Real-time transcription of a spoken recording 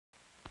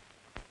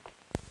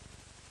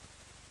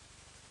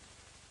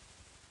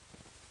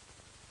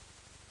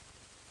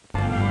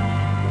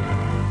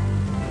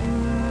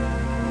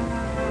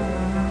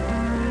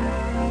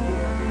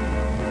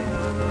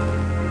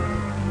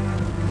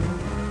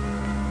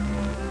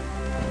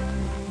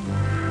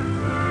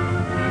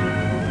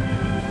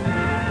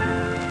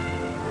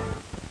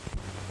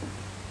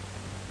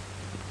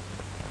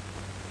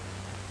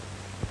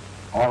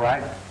All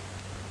right.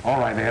 All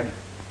right, Ed.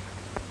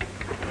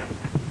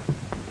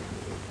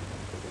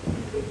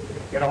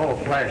 Get a hold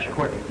of Flash,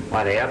 quick.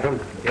 Why, they have them?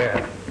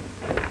 Yeah.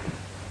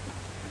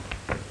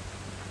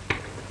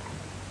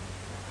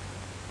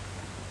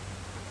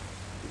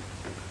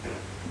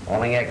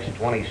 Calling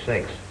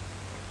X26.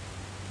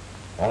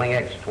 Calling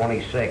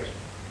X26.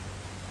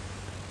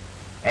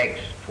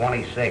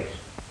 X26.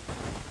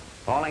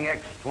 Calling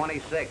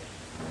X26.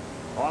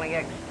 Calling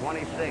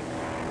X26.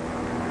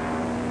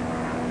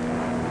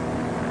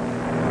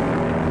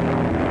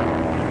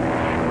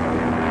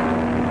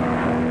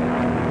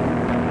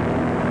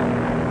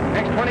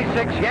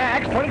 X26, yeah,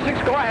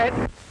 X26, go ahead.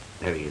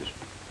 There he is.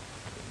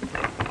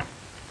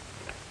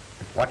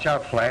 Watch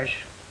out,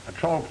 Flash.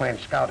 Patrol plane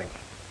scouting.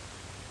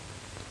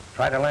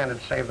 Try to land and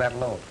save that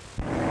load.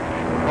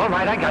 All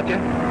right, I got you.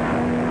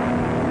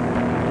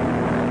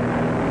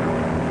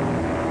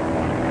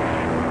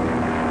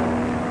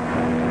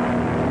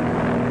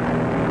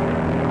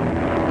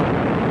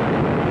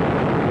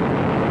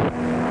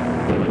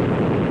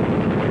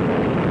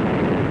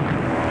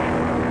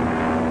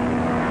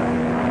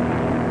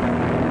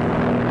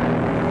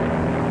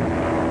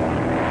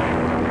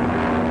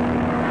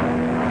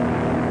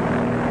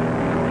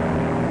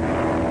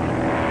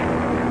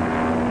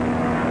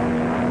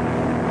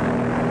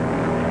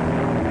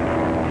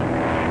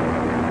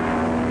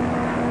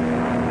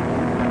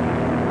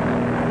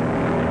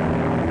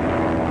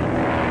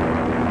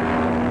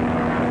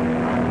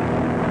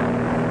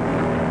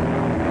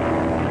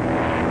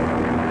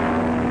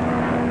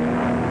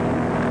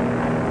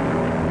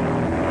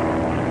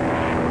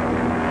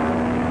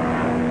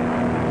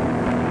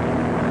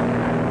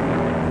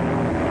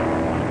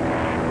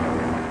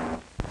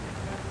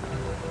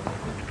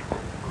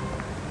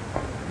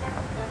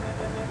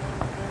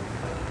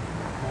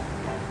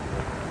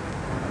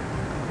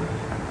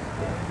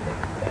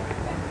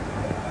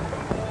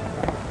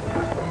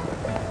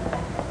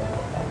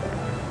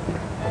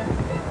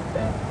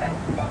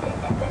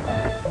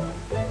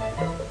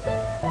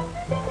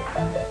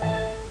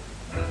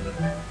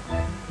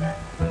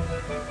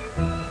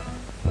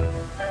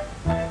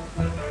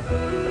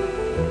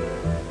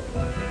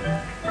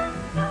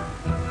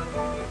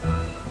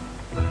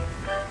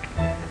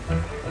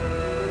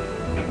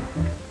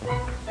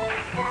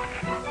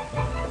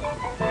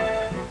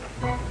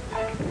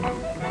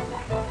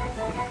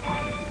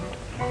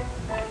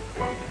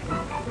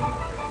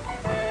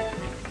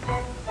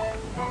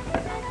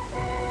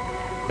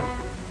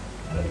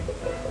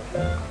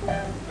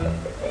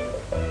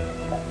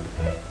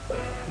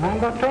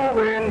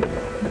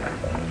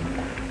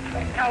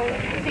 Oh,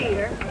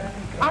 dear.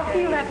 I'll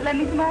see you'll have to lend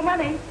me some more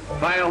money.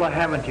 Viola,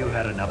 haven't you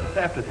had enough? It's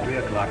after 3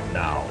 o'clock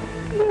now.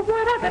 Well,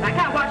 what of it? I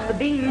can't watch the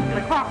beans and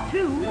the clock,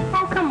 too.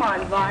 Oh, come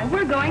on, Vine.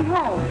 We're going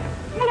home.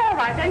 Well, all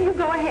right, then. You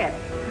go ahead.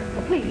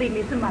 Please leave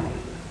me some money.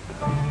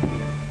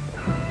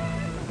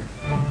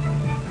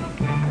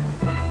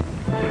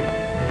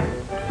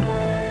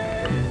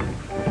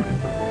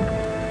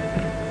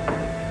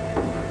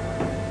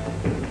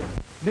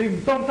你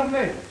唔當心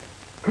咩？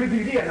佢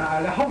哋啲人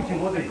啊嚟睺住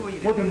我哋唔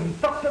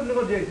得心，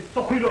我哋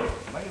捉佢落。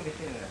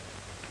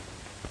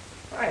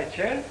Hi,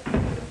 Chen.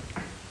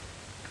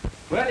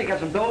 Well, you got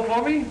some dough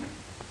for me?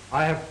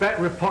 I have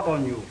bad report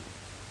on you.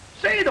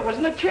 Say, there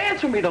wasn't a chance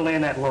for me to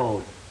land that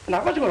load. And I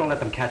wasn't going to let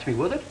them catch me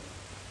with it.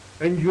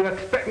 And you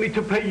expect me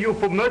to pay you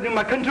for murdering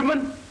my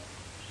countrymen?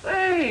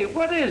 Say,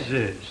 what is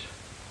this?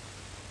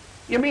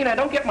 You mean I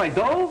don't get my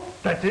dough?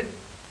 That's it.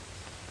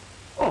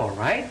 All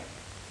right.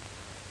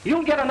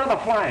 You'll get another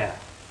flyer.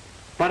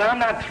 But I'm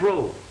not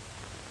through.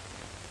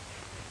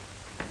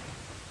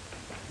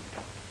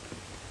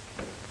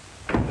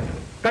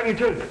 Thank you,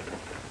 too.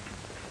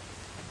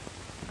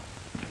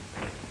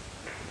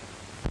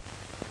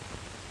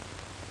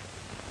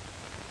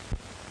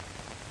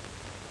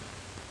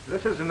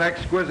 This is an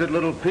exquisite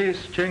little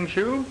piece, Ching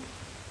Shu.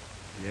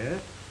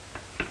 Yes?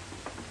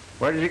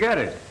 Where did you get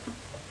it?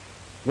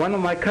 One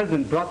of my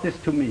cousins brought this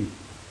to me.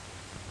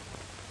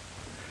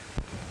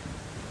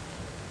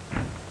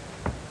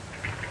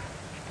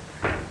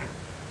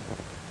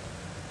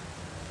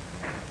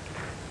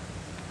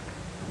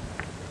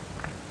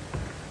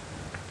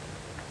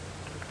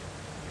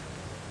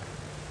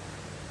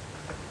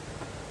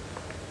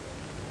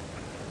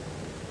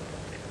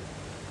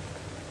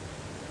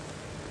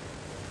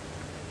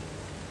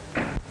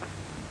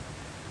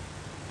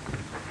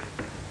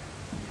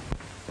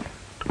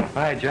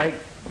 Hi, Jake.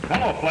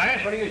 Hello,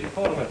 Flash. What do you use your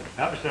phone with?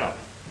 Help yourself.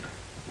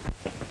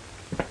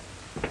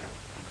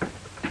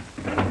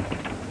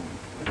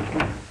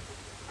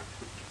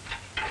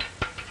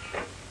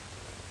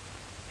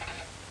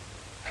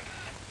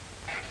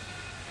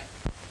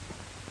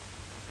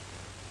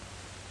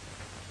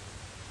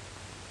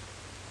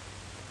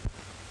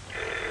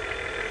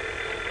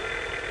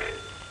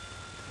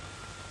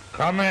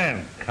 Come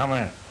in, come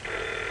in.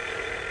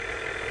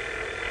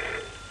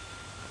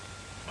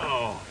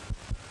 Oh.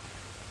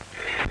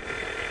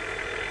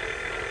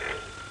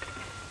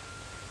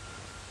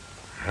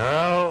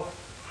 Hello?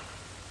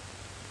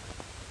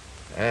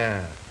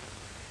 Yeah.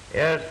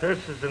 Yes,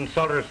 this is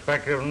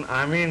Inspector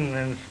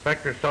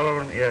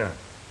Sullivan, yeah.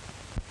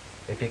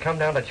 If you come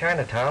down to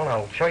Chinatown,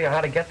 I'll show you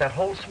how to get that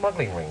whole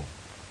smuggling ring.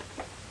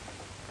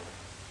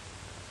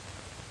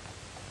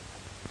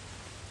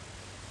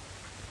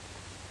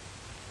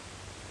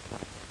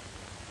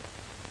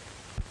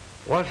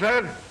 What's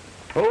that?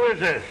 Who is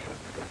this?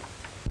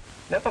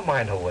 Never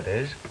mind who it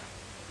is.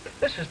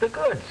 This is the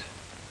goods.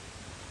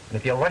 And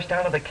if you'll rush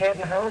down to the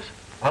Canton house,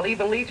 I'll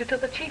even lead you to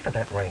the chief of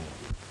that ring.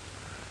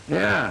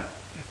 Yeah.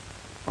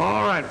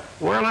 All right.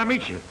 Where'll I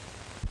meet you?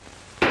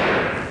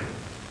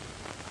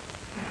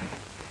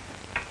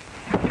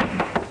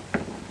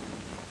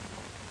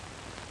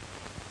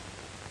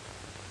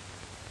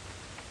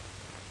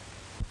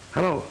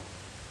 Hello.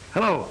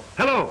 Hello.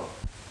 Hello.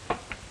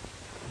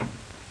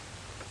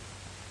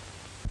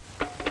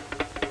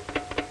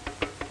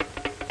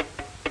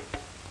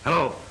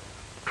 Hello.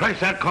 Trace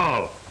that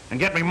call and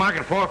get me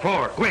market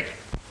 4-4, quick.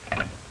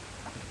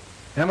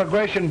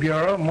 Immigration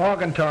Bureau,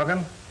 Morgan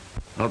talking.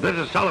 Oh, this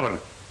is Sullivan.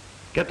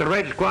 Get the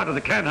raid squad to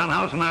the Canton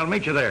house and I'll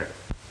meet you there.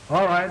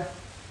 All right.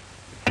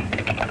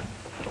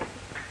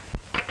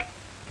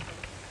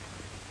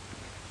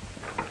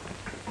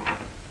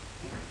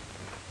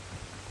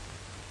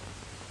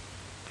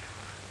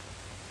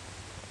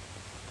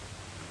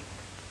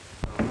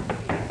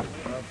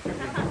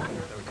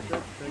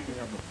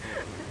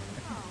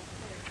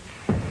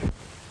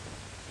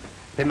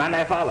 The man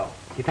I follow,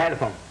 he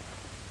telephoned.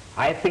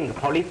 I think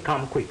police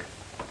come quick.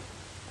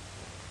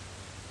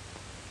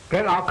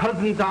 Get our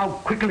cousins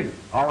out quickly.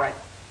 All right.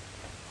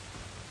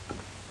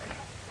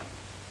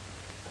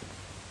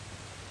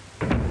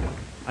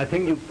 I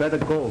think you better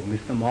go,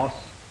 Mr. Moss.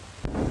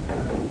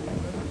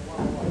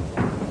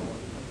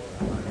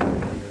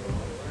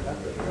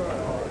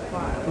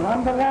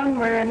 Number one,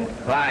 we're in.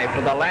 Hi,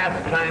 for the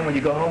last time, will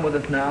you go home with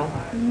us now?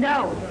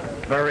 No.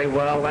 Very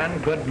well, then.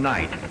 Good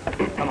night.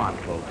 Come on,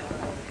 folks.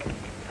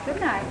 Good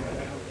night.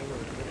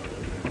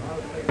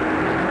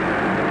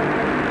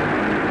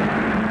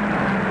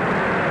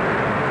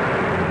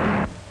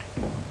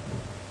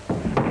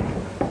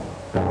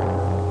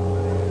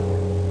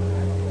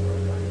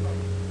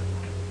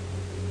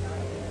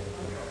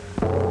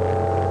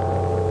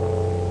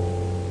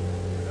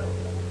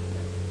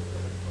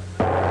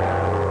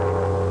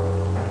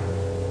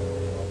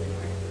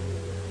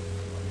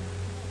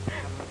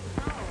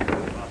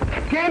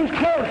 Game's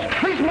closed.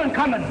 Policeman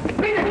coming.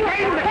 Beat it,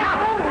 Ching. The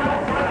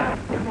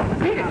cops.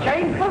 Beat it,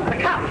 Ching. The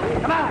cops.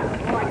 Come on.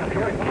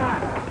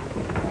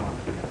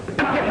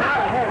 Get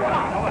out of here.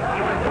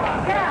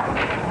 Get out.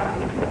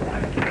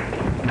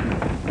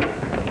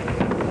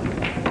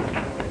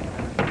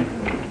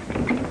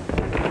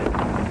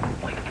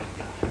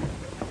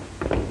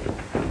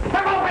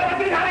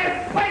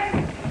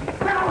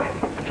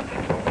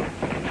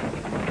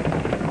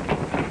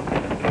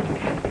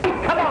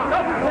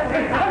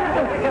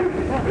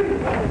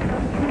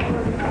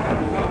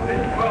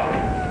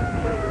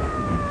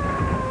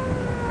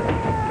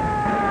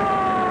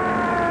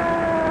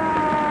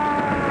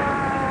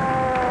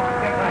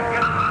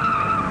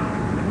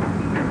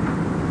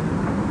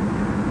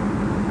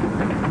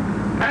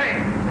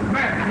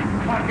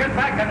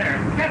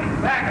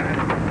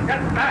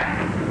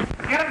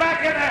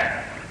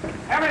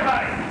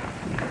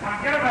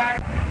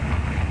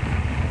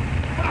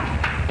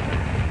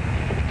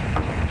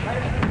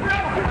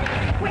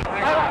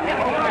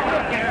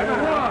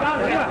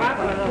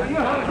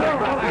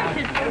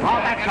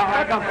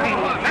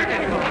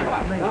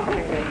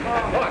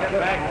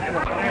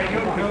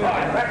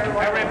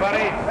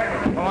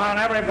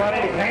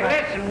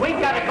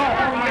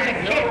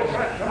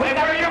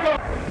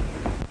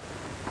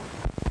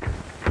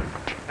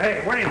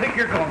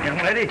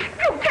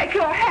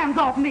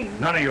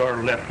 None of your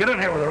lip. Get in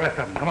here with the rest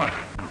of them. Come on.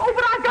 Oh,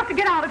 but I've got to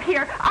get out of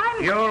here.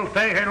 You'll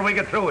stay here till we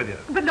get through with you.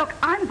 But look,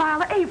 I'm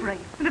Viola Avery.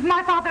 And if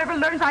my father ever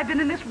learns I've been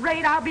in this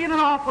raid, I'll be in an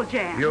awful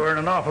jam. You're in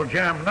an awful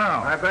jam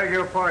now. I beg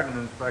your pardon,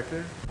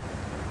 Inspector.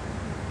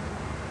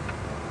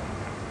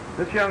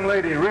 This young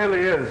lady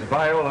really is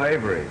Viola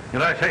Avery.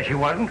 Did I say she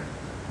wasn't?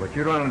 But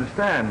you don't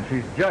understand.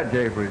 She's Judge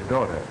Avery's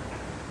daughter.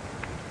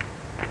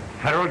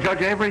 Federal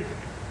Judge Avery?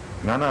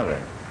 None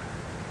other.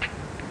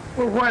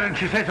 Well, why didn't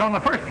she say so in the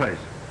first place?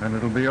 And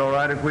it'll be all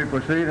right if we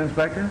proceed,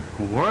 Inspector?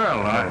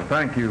 Well, Oh,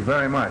 thank you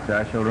very much.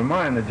 I shall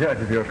remind the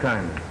judge of your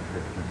kindness,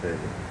 Mr. Sadie.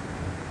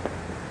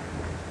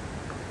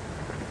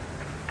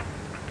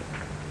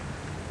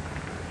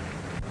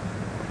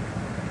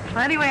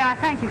 Well, anyway, I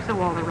thank you, Sir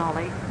Walter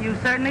Raleigh. You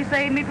certainly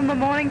saved me from the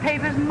morning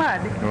paper's mud.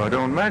 Oh,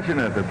 don't mention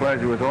it. The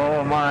pleasure was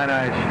all mine,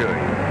 I assure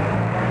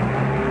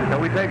you. Shall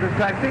we take this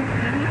taxi?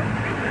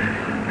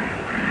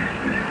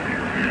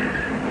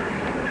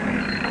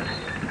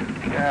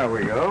 There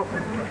we go.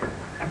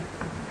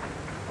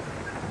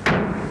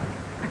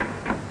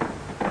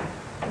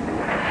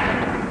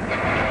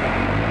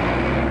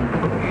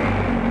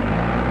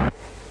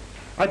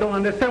 I don't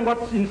understand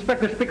what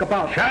Inspector speak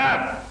about. Shut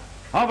up!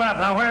 Open up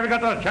now. Where have you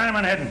got those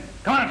Chinamen heading?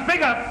 Come on,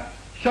 speak up!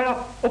 Shut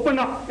up. Open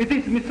up. It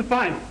is Mr.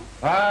 Fine.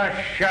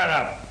 Ah, shut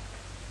up.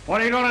 What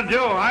are you going to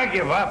do? I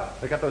give up.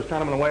 They got those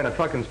gentlemen away in a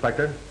truck,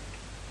 Inspector.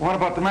 What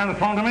about the man that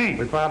phoned to me?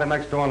 We found him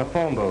next door in the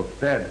phone booth,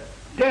 dead.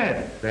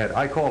 Dead. Dead.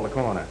 I called the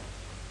coroner.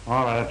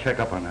 All right, I'll check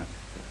up on that.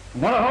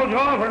 I'm going to hold you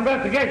all for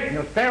investigation.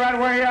 You'll stay right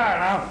where you are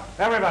now.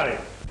 Everybody.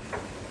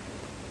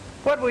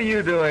 What were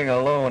you doing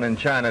alone in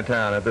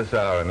Chinatown at this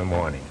hour in the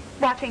morning?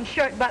 Watching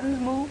shirt buttons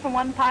move from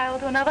one pile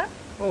to another?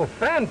 Oh,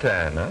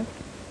 Fantan, huh?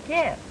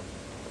 Yes.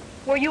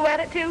 Were you at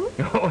it too?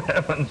 Oh,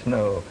 heavens,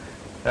 no.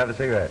 Have a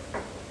cigarette.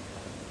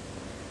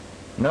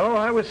 No,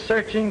 I was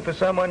searching for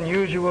some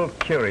unusual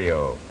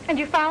curio. And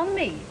you found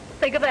me.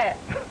 Think of that.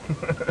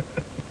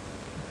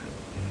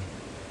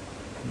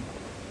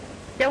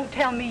 Don't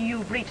tell me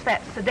you've reached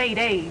that sedate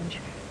age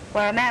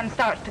where a man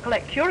starts to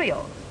collect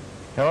curios.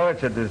 Oh,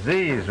 it's a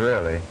disease,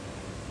 really.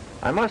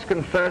 I must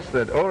confess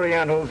that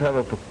Orientals have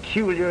a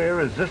peculiar,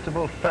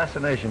 irresistible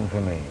fascination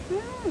for me.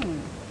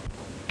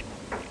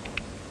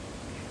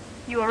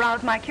 You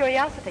aroused my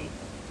curiosity.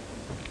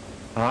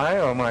 I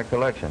or my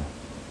collection?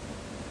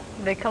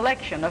 The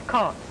collection, of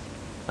course.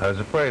 I was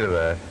afraid of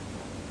that.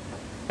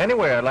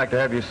 Anyway, I'd like to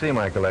have you see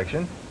my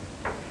collection.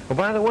 Oh,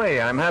 by the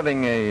way, I'm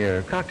having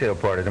a cocktail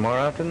party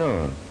tomorrow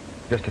afternoon.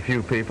 Just a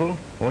few people.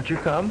 Won't you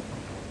come?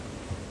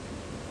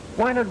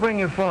 Why not bring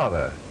your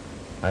father?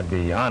 I'd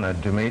be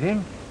honored to meet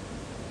him.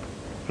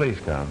 Please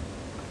come.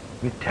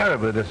 Be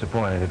terribly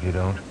disappointed if you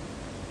don't.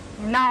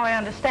 Now I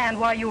understand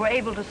why you were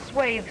able to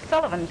sway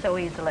Sullivan so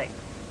easily.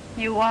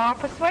 You are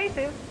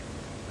persuasive.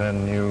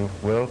 Then you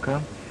will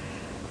come?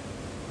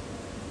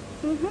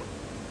 Mm-hmm.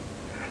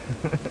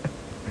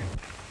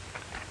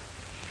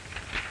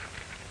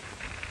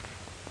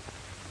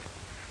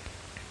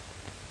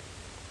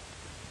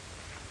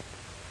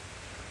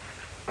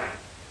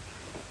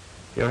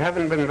 You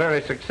haven't been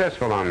very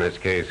successful on this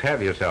case,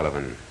 have you,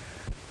 Sullivan?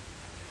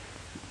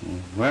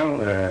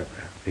 Well,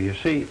 you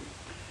see,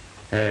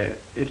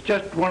 it's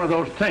just one of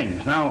those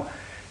things. Now,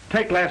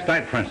 take last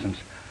night, for instance.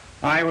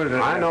 I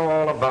know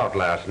all about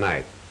last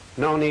night.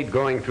 No need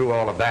going through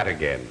all of that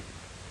again.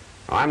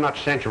 I'm not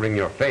censuring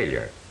your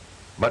failure,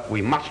 but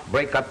we must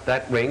break up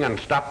that ring and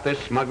stop this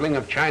smuggling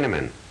of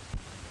Chinamen.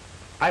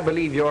 I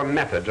believe your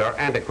methods are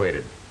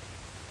antiquated.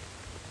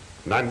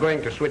 And I'm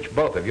going to switch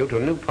both of you to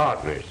new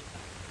partners.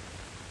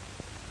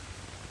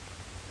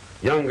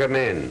 Younger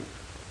men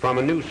from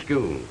a new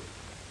school.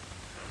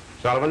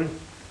 Sullivan,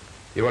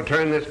 you will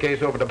turn this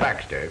case over to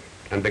Baxter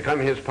and become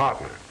his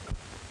partner.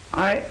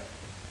 I'm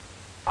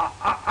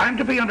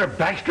to be under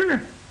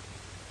Baxter?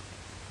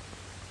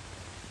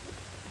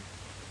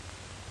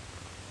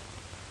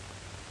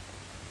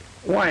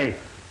 Why,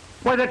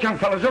 that young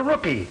fellow's a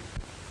rookie.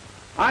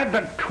 I've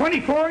been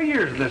 24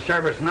 years in the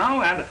service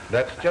now, and...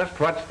 That's just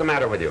what's the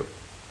matter with you.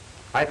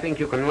 I think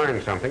you can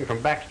learn something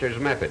from Baxter's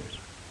methods.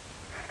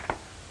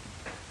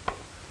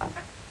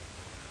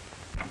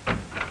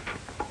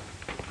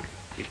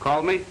 You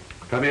called me?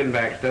 Come in,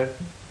 Baxter.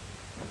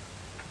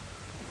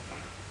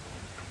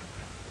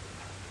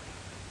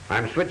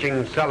 I'm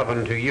switching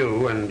Sullivan to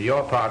you and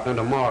your partner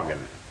to Morgan.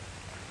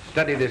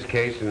 Study this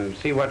case and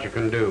see what you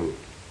can do.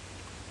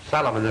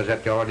 Sullivan is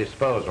at your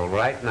disposal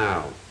right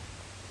now.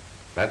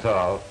 That's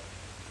all.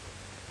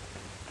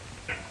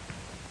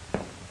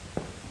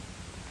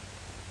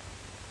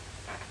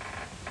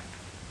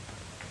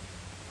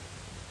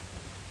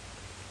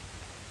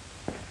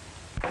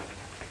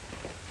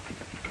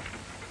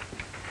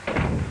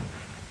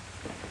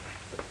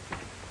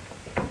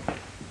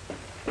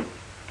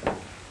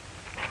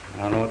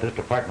 I don't know what this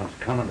department's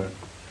coming to.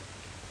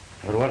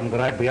 If it wasn't that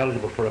I'd be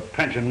eligible for a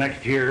pension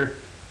next year,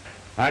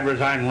 I'd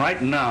resign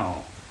right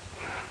now.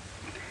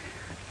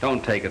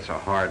 Don't take it so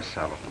hard,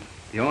 Sullivan.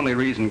 The only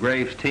reason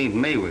Graves teamed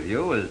me with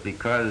you is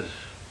because,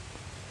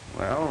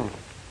 well,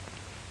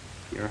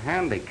 you're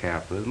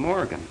handicapped with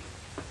Morgan.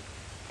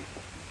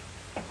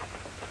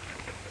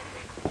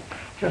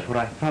 Just what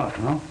I thought,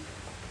 no?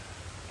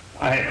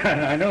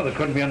 I know there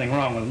couldn't be anything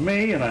wrong with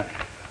me, and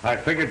I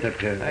figured that...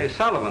 Hey,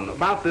 Sullivan,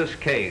 about this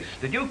case,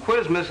 did you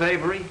quiz Miss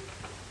Avery?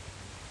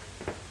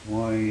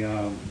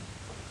 Why,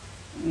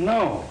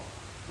 no.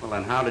 Well,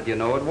 then how did you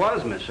know it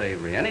was Miss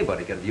Avery?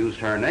 Anybody could have used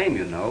her name,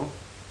 you know.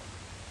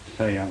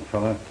 Say, young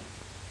fella,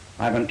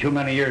 I've been too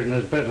many years in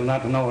this business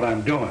not to know what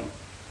I'm doing.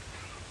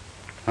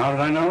 How did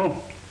I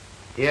know?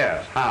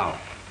 Yes, how?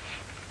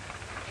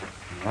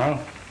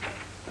 Well,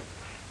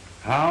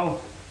 how?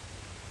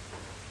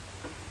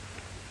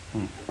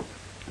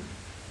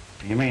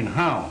 You mean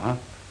how, huh?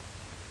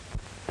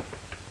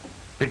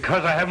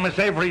 Because I have Miss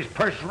Avery's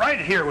purse right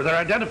here with her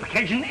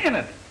identification in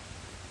it.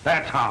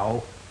 That's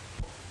how.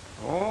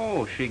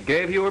 Oh, she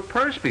gave you her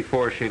purse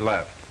before she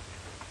left.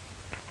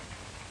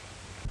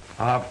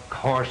 Of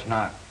course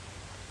not.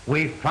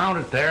 We found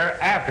it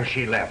there after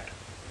she left.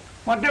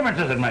 What difference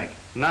does it make?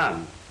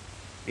 None.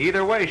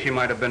 Either way, she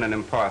might have been an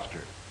imposter.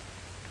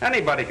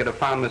 Anybody could have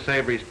found Miss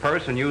Avery's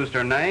purse and used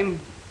her name.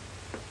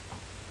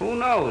 Who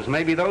knows?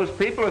 Maybe those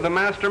people are the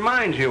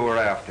masterminds you were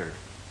after.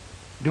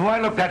 Do I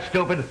look that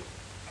stupid?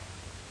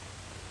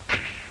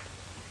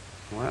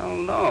 Well,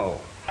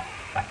 no.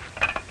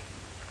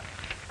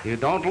 You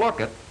don't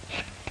look it.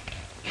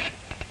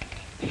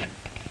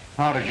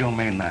 How did you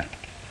mean that?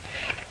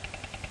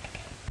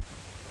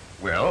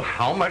 Well,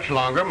 how much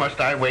longer must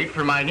I wait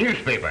for my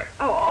newspaper?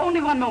 Oh,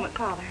 only one moment,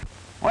 Father.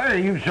 Why are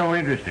you so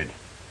interested?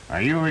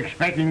 Are you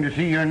expecting to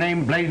see your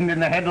name blazoned in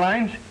the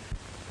headlines?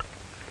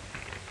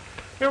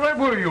 Here, where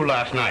were you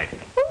last night?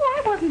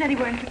 Oh, I wasn't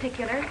anywhere in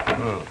particular.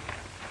 Oh.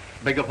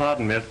 Beg your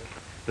pardon, miss.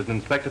 There's an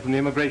inspector from the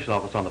immigration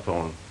office on the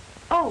phone.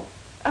 Oh,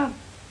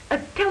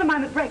 tell him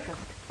I'm at breakfast.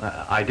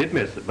 I did,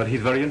 miss, but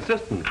he's very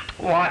insistent.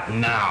 What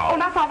now? Oh,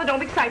 now, Father,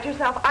 don't excite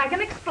yourself. I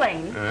can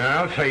explain.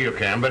 I'll say you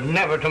can, but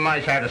never to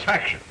my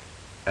satisfaction.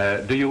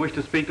 Do you wish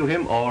to speak to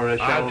him, or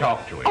shall... I'll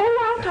talk to him.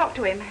 Oh, I'll talk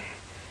to him.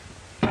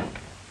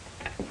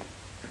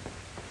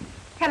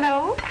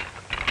 Hello?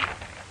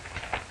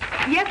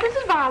 Yes, this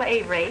is Viola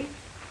Avery.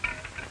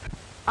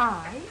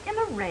 I in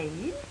a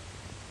raid?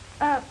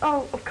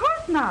 Oh, of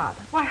course not.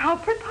 Why, how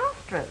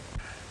preposterous.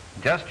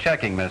 Just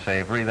checking, Miss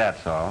Avery,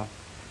 that's all.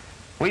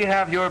 We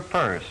have your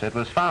purse. It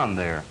was found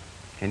there.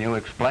 Can you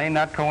explain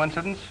that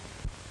coincidence?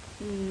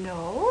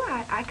 No,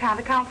 I can't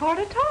account for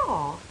it at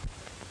all.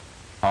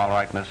 All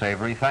right, Miss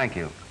Avery, thank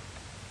you.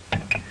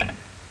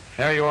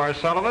 There you are,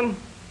 Sullivan.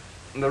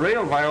 The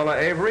real Viola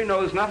Avery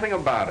knows nothing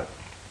about it.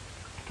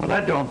 Well,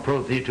 that don't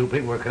prove these two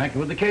people were connected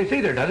with the case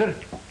either, does it?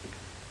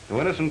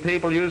 Do innocent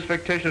people use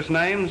fictitious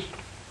names?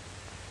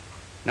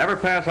 Never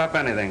pass up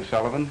anything,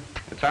 Sullivan.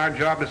 It's our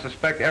job to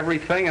suspect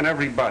everything and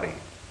everybody.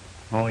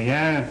 Oh,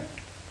 yeah?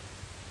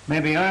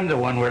 Maybe I'm the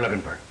one we're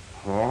looking for.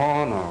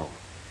 Oh, no.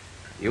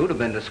 You'd have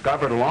been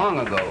discovered long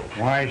ago.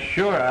 Why,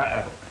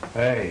 sure.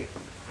 Hey,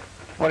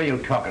 what are you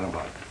talking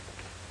about?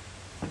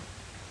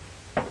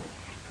 Well,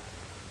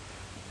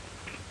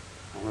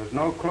 there's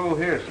no clue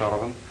here,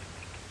 Sullivan.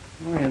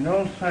 Oh, you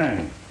don't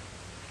say.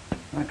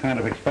 I kind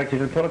of expected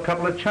to pull a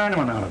couple of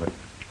Chinamen out of it.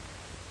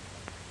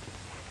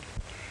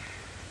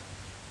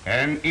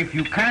 And if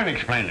you can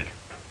explain it,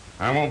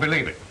 I won't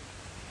believe it.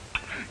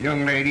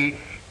 Young lady,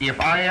 if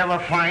I ever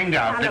find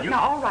out Now, that look, you...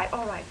 now, all right,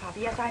 Papa.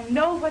 Yes, I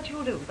know what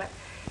you'll do, but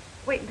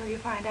wait until you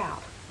find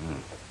out.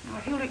 Now,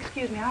 if you'll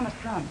excuse me, I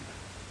must run.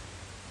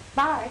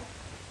 Bye.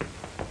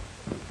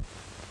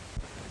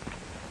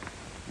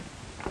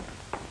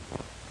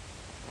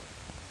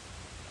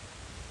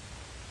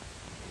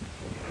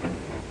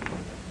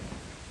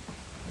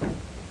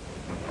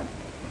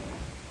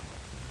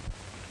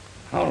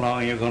 How long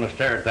are you going to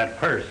stare at that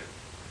purse?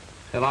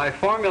 Till I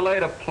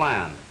formulate a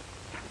plan.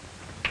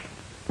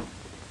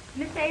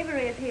 Miss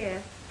Avery is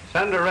here.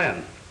 Send her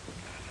in.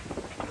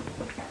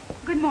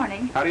 Good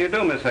morning. How do you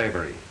do, Miss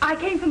Avery? I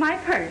came for my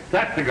purse.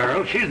 That's the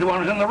girl. She's the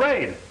one who's in the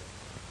raid.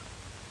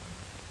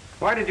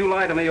 Why did you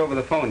lie to me over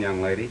the phone,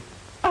 young lady?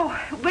 Oh,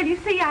 well, you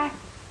see, I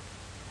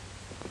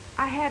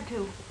had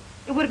to.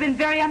 It would have been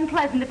very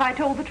unpleasant if I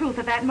told the truth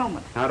at that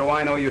moment. How do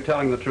I know you're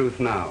telling the truth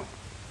now?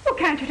 Well,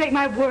 can't you take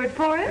my word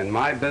for it? In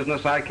my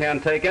business, I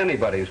can't take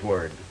anybody's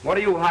word. What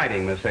are you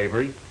hiding, Miss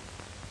Avery?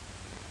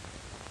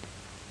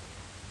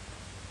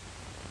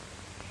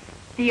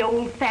 The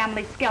old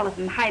family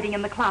skeleton hiding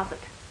in the closet,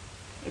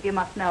 if you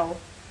must know.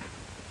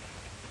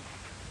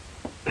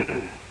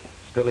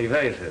 Still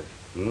evasive,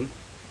 hmm?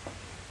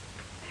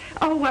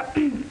 Oh,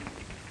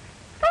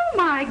 oh,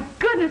 my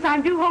goodness,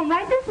 I'm due home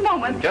right this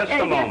moment. Just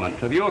a moment.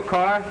 Have you a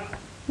car?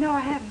 No,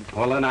 I haven't.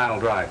 Well, then I'll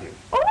drive you.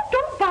 Oh,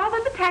 don't bother.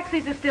 The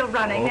taxis are still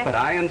running. Oh, but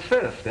I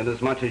insist.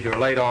 Inasmuch as you're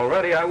late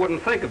already, I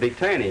wouldn't think of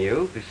detaining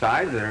you.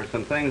 Besides, there are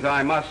some things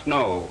I must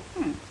know.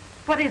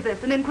 What is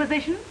this, an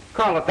inquisition?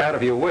 Call it that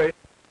if you wish.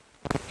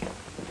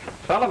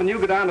 Sullivan, you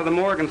go down to the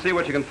morgue and see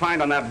what you can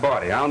find on that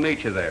body. I'll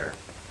meet you there.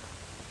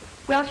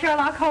 Well,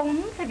 Sherlock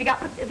Holmes, have you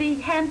got the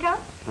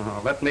handcuffs?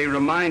 Oh, let me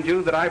remind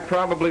you that I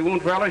probably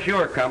won't relish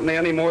your company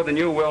any more than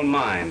you will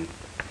mine.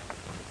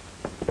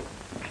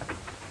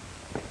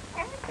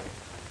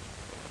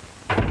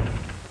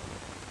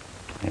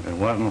 If it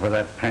wasn't for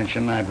that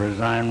pension, I'd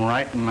resign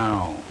right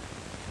now.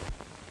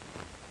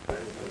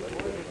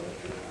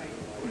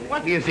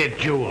 What is it,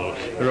 Jules?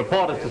 The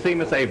report is to see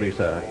Miss Avery,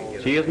 sir.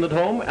 She isn't at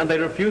home, and they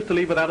refuse to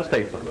leave without a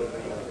statement.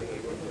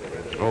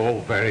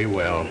 Oh, very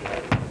well.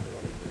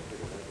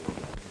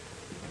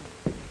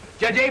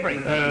 Judge Avery.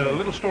 A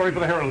little story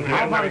for the Herald.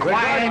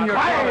 Quiet,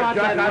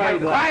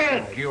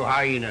 you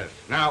hyenas.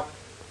 Now,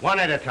 one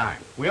at a time.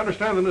 We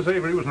understand that Miss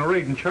Avery was in a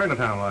raid in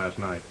Chinatown last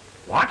night.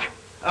 What?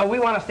 We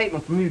want a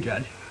statement from you,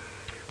 Judge.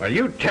 Well,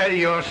 you tell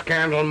your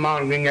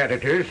scandal-mongering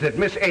editors that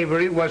Miss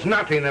Avery was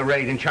not in a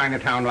raid in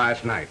Chinatown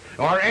last night,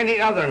 or any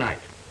other night.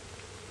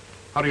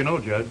 How do you know,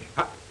 Judge?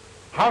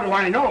 How do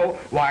I know?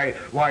 My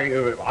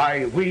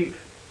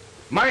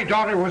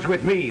daughter was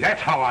with me. That's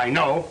how I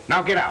know.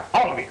 Now get out,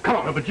 all of you. Come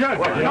on. But Judge,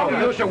 No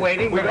use of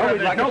waiting.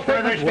 There's no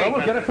further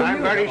statement.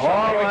 I'm very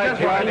sorry. All right,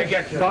 Just trying to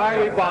get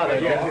sorry we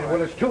bothered you.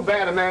 Well, it's too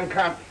bad a man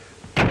can't.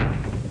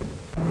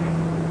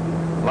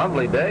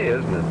 Lovely day,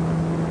 isn't it?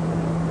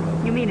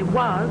 You mean it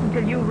was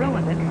until you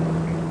ruined it.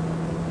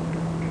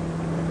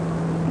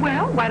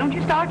 Well, why don't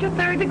you start your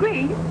third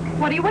degree?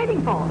 What are you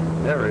waiting for?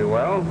 Very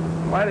well.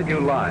 Why did you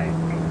lie?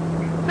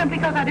 Simply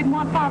because I didn't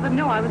want Father to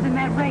know I was in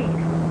that raid.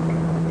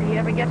 If he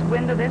ever gets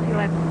wind of this, he'll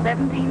have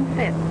 17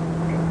 fits.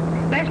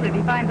 Especially if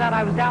he finds out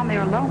I was down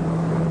there alone.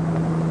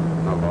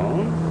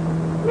 Alone?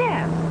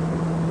 Yes.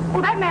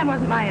 Oh, that man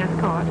wasn't my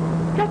escort.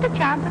 Just a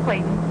chance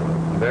acquaintance.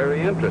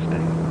 Very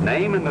interesting.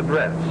 Name and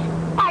address.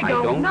 I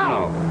don't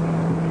know.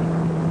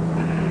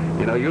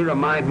 You know, you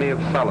remind me of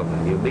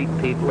Sullivan. You meet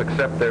people,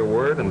 accept their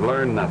word, and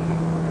learn nothing.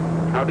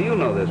 How do you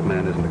know this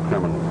man isn't a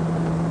criminal?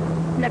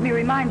 Let me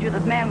remind you that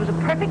the man was a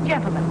perfect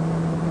gentleman,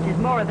 which is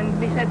more than can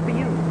be said for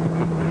you.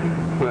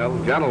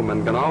 Well,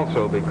 gentlemen can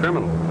also be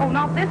criminals. Oh,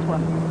 not this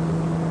one.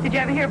 Did you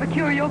ever hear of a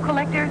curio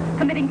collector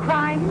committing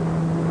crimes?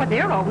 Well,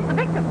 they're always the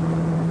victims.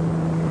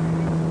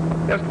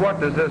 Just what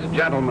does this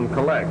gentleman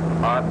collect?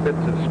 Odd bits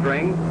of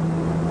string?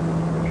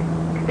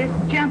 This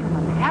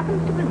gentleman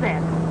happens to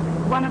possess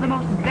one of the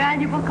most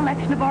valuable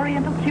collection of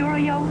Oriental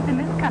curios in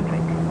this country.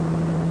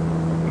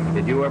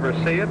 Did you ever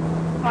see it?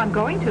 Well, I'm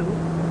going to.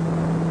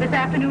 This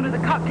afternoon at the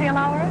cocktail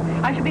hour,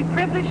 I shall be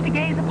privileged to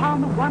gaze upon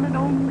the one and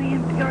only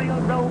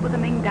imperial robe of the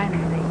Ming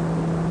Dynasty.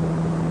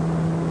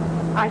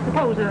 I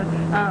suppose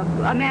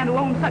a man who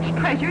owns such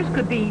treasures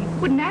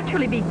would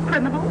naturally be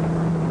criminal.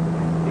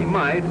 He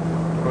might.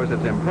 Of course,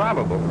 it's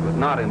improbable, but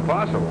not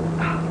impossible.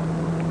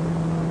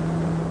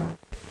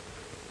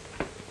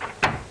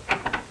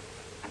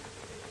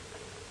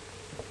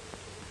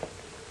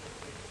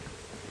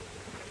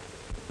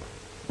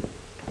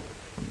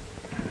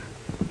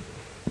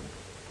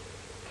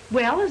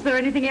 Well, is there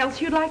anything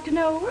else you'd like to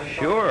know?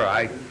 Sure,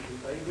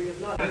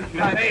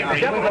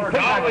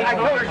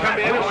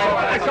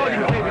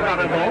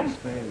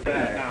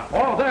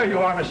 Oh, there you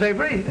are, Miss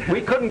Avery.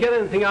 We couldn't get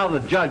anything out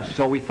of the judge,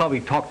 so we thought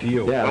we'd talk to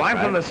you. Yeah, Well, I'm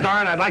from the Star,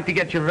 and I'd like to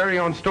get your very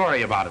own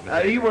story about it, Miss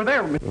Avery. You were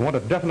there. I want a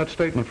definite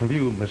statement from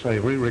you, Miss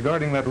Avery,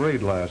 regarding that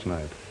raid last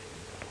night.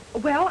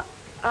 Well,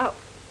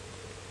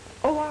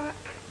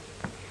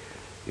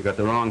 You got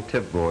the wrong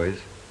tip, boys.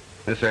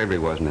 Miss Avery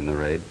wasn't in the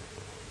raid.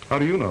 How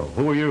do you know?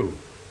 Who are you?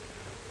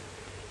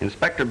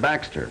 Inspector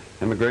Baxter,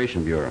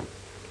 Immigration Bureau.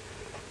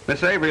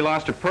 Miss Avery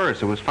lost her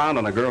purse. It was found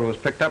on a girl who was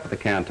picked up at the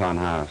Canton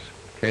house.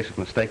 Case of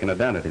mistaken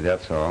identity,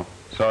 that's all.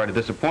 Sorry to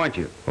disappoint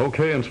you.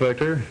 Okay,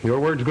 Inspector. Your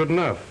word's good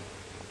enough.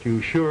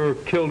 You sure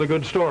killed a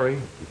good story.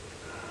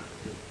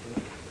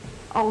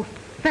 oh,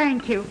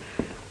 thank you.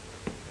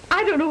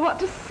 I don't know what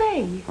to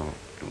say. Oh,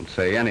 don't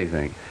say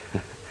anything.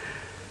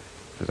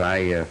 Because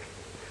I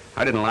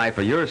didn't lie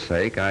for your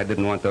sake. I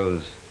didn't want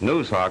those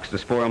news hawks to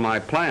spoil my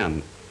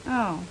plan.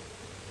 Oh.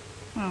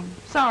 Well,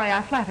 sorry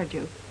I flattered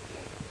you.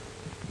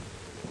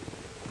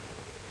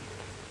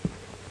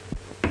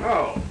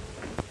 Oh.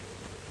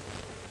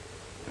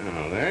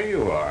 Oh, there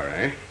you are,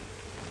 eh?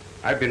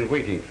 I've been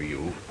waiting for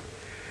you.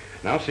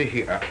 Now, see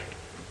here.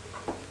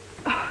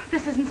 Oh,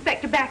 this is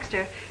Inspector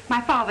Baxter,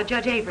 my father,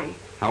 Judge Avery.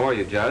 How are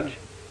you, Judge?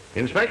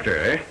 Inspector,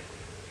 eh?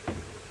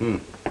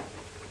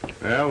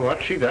 Well,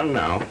 what's she done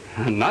now?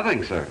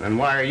 Nothing, sir. And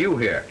why are you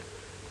here?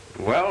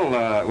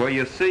 Well,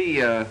 you see,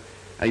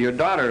 your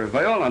daughter,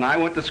 Viola, and I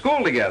went to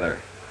school together.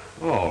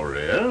 Oh,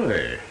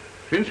 really?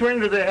 Since when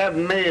do they have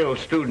male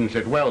students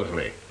at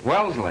Wellesley?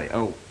 Wellesley?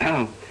 Oh,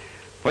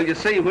 well, you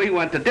see, we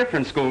went to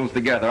different schools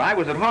together. I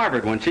was at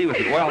Harvard when she was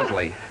at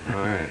Wellesley.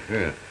 All right,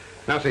 good.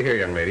 Now, see here,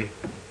 young lady.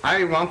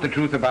 I want the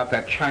truth about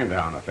that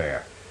Chinatown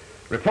affair.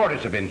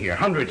 Reporters have been here,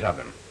 hundreds of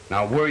them.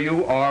 Now, were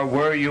you or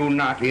were you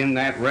not in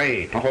that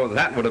raid? Oh,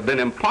 that would have been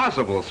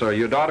impossible, sir.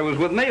 Your daughter was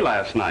with me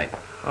last night.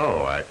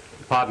 Oh,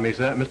 pardon me,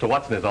 sir. Mr.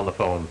 Watson is on the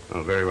phone.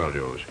 Oh, very well,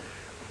 Jules.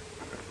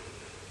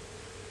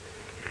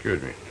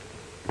 Excuse me.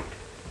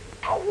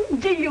 Oh,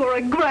 gee, you're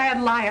a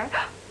grand liar.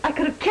 I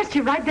could have kissed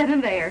you right then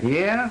and there.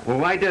 Yeah? Well,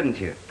 why didn't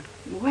you?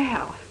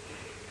 Well,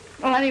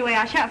 anyway,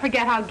 I shan't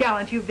forget how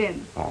gallant you've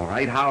been. All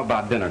right, how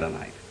about dinner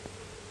tonight?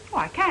 Oh,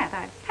 I can't.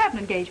 I have an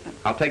engagement.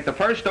 I'll take the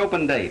first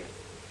open date.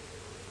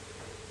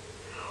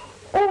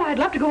 Oh, I'd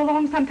love to go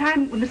along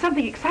sometime when there's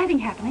something exciting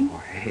happening. Oh,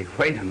 hey,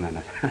 wait a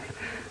minute.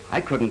 I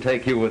couldn't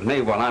take you with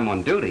me while I'm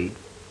on duty.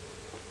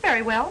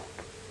 Very well.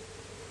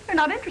 You're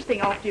not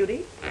interesting off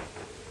duty.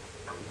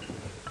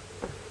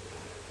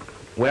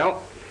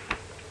 Well,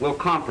 we'll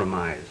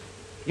compromise.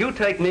 You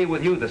take me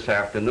with you this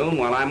afternoon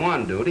while I'm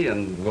on duty,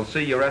 and we'll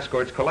see your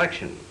escort's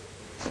collection.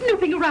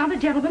 Snooping around a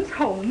gentleman's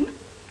home?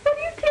 What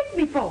do you take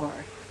me for?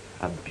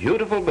 A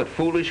beautiful but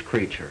foolish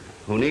creature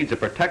who needs a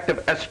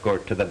protective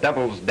escort to the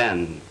devil's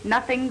den.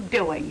 Nothing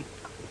doing.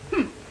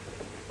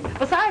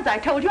 Besides, I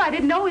told you I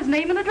didn't know his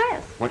name and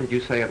address. What did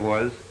you say it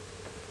was?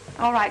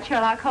 All right,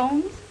 Sherlock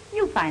Holmes,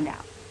 you find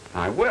out.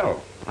 I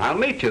will. I'll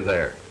meet you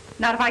there.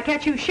 Not if I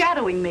catch you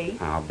shadowing me.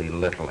 I'll be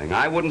littling.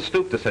 I wouldn't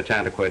stoop to such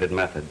antiquated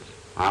methods.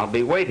 I'll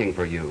be waiting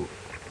for you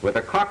with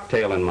a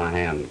cocktail in my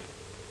hand.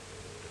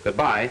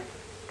 Goodbye.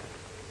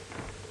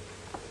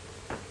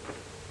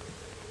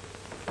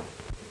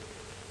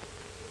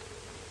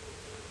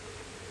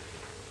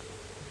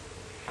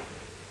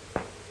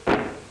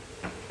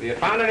 Have you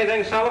found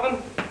anything,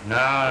 Sullivan? No,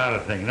 not a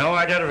thing. No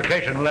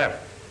identification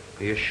left.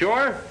 Are you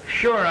sure?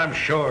 Sure, I'm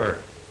sure.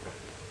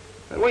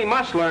 We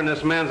must learn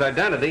this man's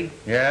identity.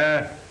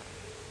 Yeah?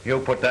 You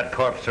put that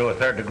corpse through a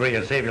third degree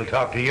and see if he'll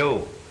talk to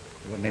you.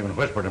 He wouldn't even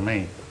whisper to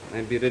me.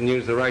 Maybe you didn't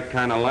use the right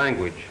kind of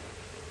language.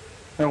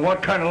 And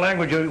what kind of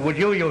language would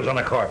you use on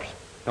a corpse?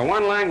 The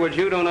one language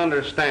you don't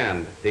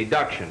understand,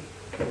 deduction.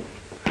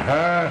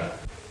 Huh?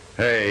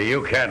 Hey,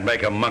 you can't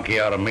make a monkey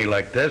out of me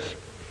like this.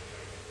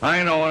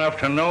 I know enough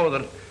to know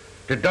that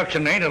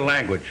deduction ain't a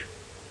language.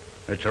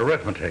 It's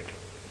arithmetic.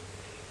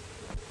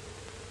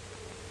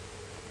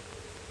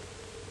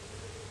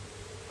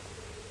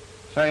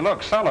 Say,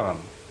 look, Sullivan.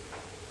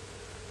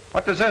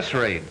 What does this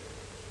read?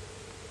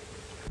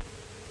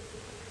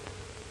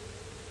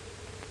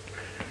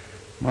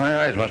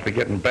 My eyes must be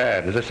getting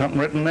bad. Is there something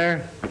written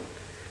there?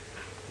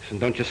 Listen,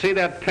 don't you see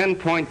that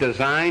pinpoint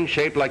design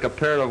shaped like a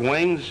pair of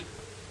wings?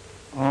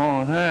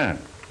 Oh, that.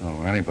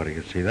 Oh, anybody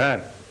could see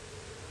that.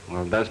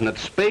 Well, doesn't it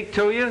speak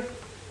to you?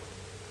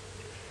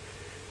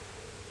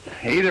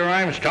 Either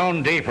I'm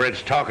stone deep or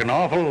it's talking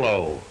awful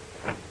low.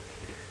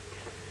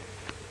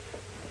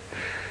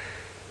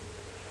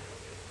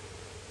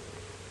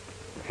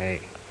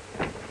 Hey,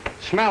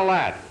 smell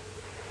that.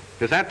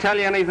 Does that tell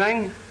you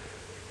anything?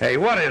 Hey,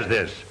 what is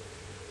this?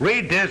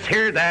 Read this,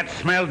 hear that,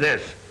 smell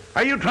this.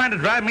 Are you trying to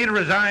drive me to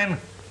resign?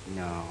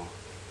 No.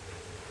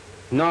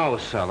 No,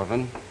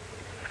 Sullivan.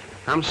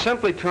 I'm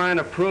simply trying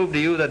to prove to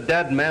you that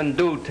dead men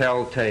do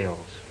tell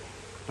tales.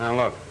 Now,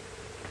 look.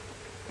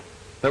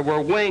 There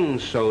were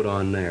wings sewed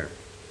on there.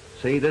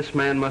 See, this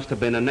man must have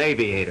been an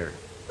aviator.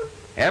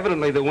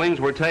 Evidently, the wings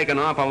were taken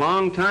off a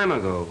long time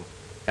ago.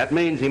 That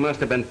means he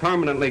must have been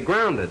permanently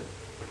grounded.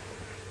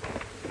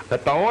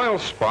 That the oil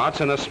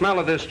spots and the smell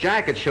of this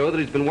jacket show that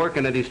he's been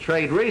working at his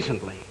trade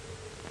recently.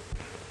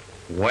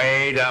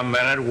 Wait a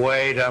minute,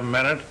 wait a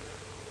minute.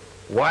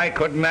 Why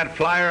couldn't that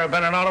flyer have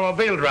been an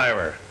automobile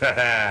driver?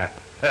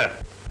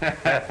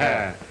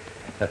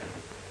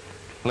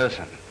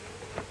 Listen.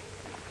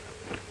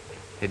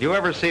 Did you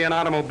ever see an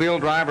automobile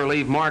driver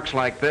leave marks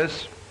like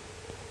this?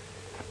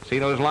 See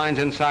those lines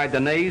inside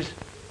the knees?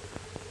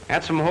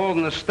 That's from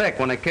holding the stick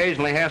when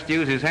occasionally has to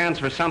use his hands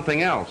for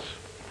something else.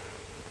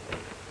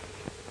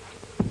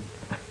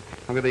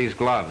 Look at these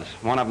gloves.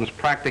 One of them's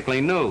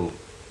practically new.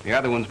 The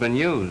other one's been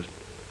used.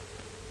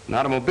 An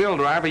automobile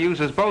driver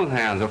uses both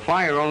hands. A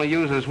flyer only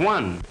uses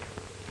one.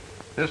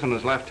 This one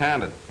is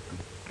left-handed.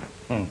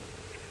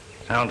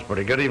 Sounds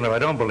pretty good, even if I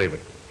don't believe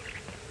it.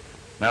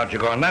 Now that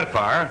you're going that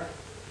far,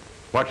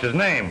 what's his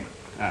name?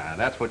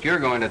 That's what you're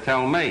going to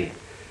tell me.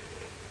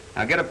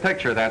 Now get a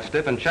picture of that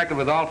stiff and check it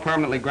with all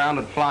permanently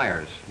grounded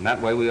flyers. And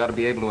that way we ought to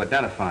be able to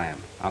identify him.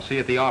 I'll see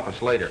you at the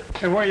office later.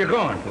 Hey, where are you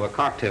going? To a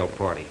cocktail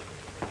party.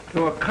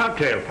 To a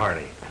cocktail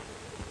party?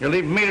 You're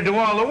leaving me to do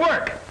all the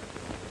work.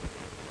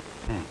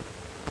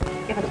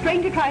 If a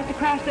stranger tries to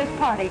crash this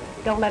party,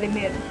 don't let him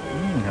in.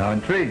 How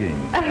intriguing.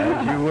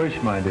 As you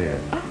wish, my dear.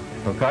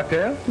 A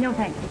cocktail? No,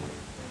 thank you.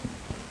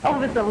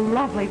 Oh, it's a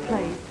lovely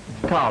place.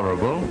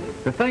 Tolerable.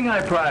 The thing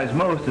I prize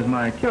most is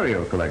my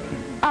curio collection.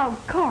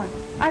 Of course.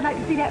 I'd like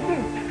to see that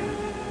too.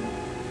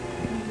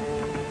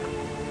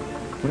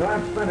 You know,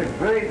 I've spent a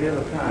great deal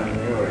of time in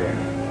the Orient.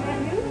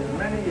 Have you?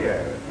 Many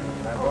years.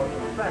 I've also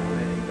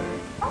fascinating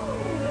things.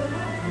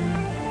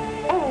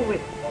 Oh,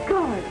 it's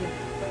gorgeous.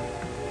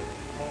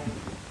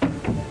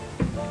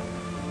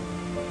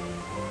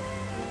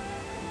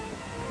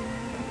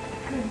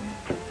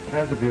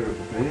 That's a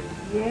beautiful piece.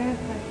 Yes,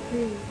 I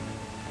see.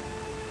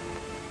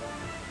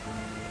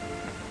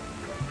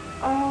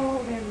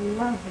 Oh, they're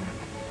lovely.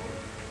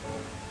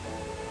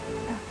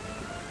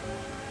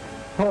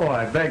 Oh,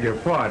 I beg your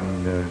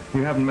pardon.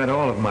 You haven't met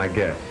all of my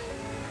guests.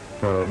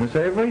 Miss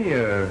Avery,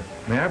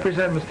 may I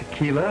present Mr.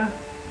 Keeler?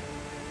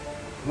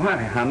 Why,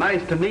 how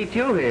nice to meet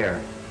you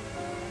here.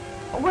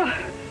 Well,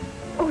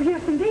 oh,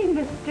 yes, indeed,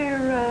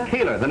 Mr.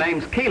 Keeler. The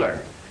name's Keeler.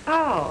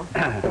 Oh.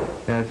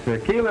 Yes,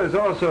 Keeler is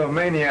also a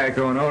maniac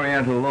on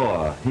Oriental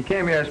law. He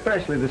came here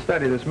especially to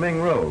study this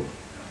Ming robe.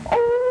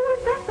 Oh,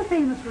 is that the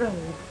famous robe?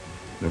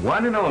 The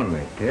one and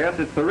only. Yes,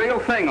 it's the real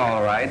thing,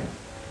 all right.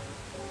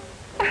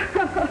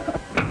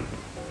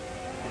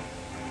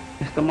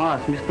 Mr.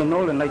 Moss, Mr.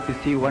 Nolan like to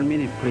see you 1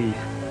 minute, please.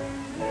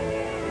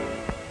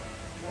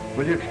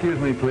 Will you excuse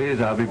me,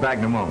 please? I'll be back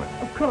in a moment.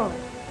 Of course.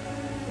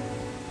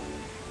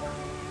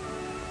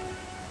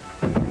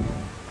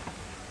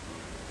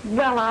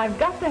 Well, I've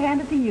got to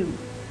hand it to you.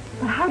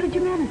 How did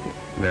you manage it?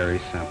 Very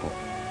simple.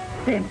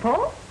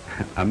 Simple?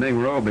 A Ming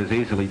robe is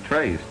easily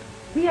traced.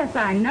 Yes,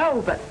 I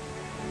know, but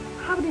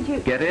how did you...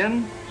 Get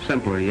in?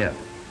 Simpler yet.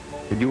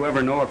 Did you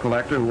ever know a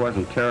collector who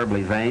wasn't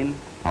terribly vain?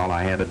 All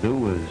I had to do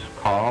was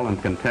call and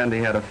contend he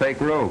had a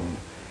fake robe.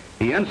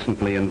 He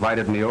instantly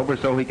invited me over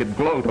so he could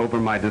gloat over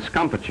my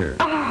discomfiture.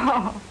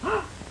 Oh.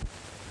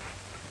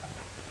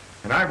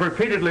 And I've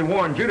repeatedly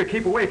warned you to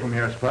keep away from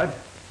here, Spud.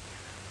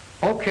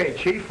 Okay,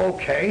 Chief,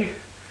 okay.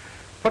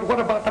 But what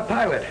about the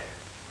pilot?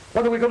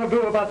 What are we going to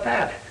do about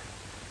that?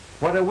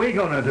 What are we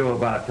going to do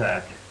about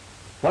that?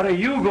 What are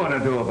you going to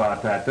do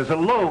about that? There's a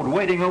load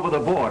waiting over the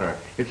border.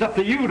 It's up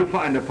to you to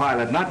find a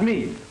pilot, not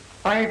me.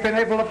 I ain't been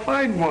able to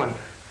find one.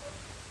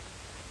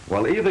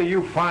 Well, either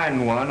you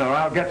find one or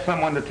I'll get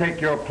someone to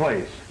take your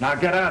place. Now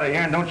get out of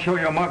here and don't show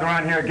your mug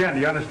around here again, do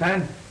you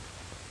understand?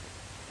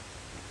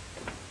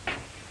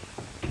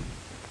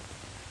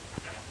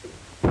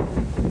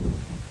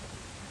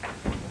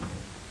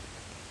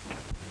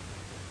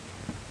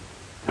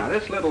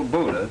 this little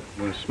Buddha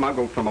was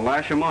smuggled from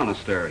Elisha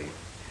Monastery,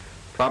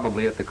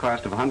 probably at the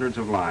cost of hundreds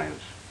of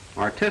lives.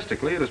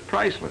 Artistically, it is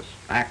priceless.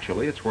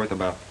 Actually, it's worth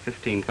about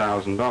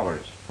 $15,000.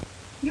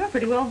 You're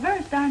pretty well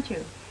versed, aren't you?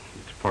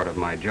 It's part of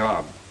my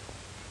job.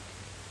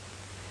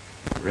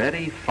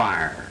 Ready,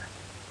 fire.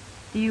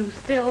 Do you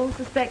still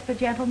suspect the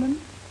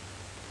gentleman?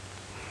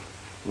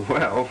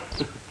 Well,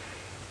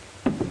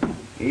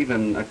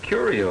 even a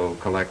curio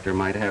collector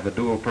might have a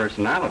dual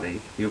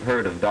personality. You've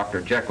heard of Dr.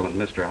 Jekyll and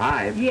Mr.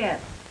 Hyde.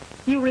 Yes.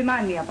 You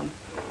remind me of them.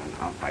 Oh,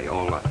 now,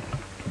 Viola.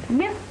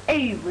 Miss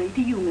Avery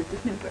to you,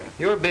 Mr. Snooper.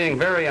 You're being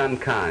very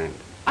unkind.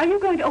 Are you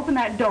going to open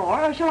that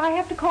door, or shall I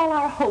have to call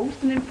our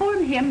host and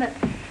inform him that...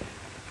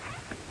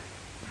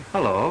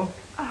 Hello.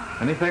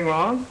 Anything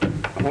wrong?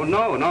 Oh,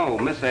 no.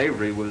 Miss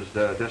Avery was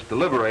just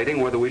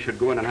deliberating whether we should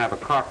go in and have a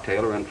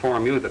cocktail or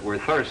inform you that we're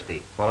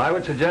thirsty. Well, I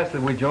would suggest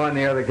that we join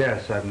the other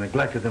guests. I've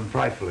neglected them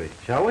frightfully.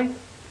 Shall we?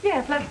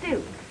 Yes, let's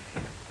do.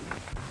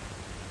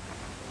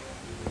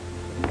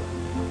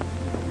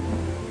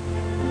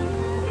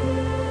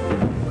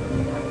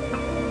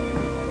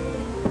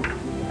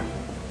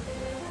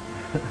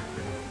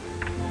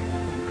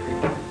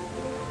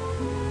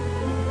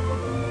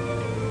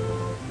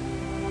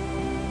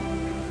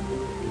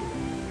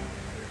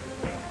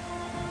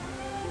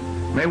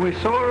 May we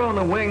soar on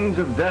the wings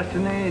of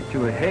destiny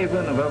to a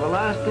haven of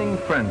everlasting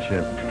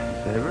friendship.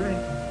 Miss Avery?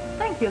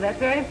 Thank you. That's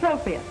very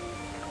appropriate.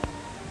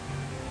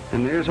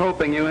 And here's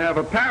hoping you have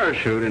a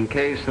parachute in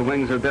case the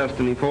wings of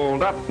destiny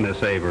fold up,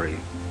 Miss Avery.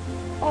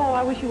 Oh,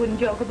 I wish you wouldn't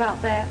joke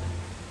about that.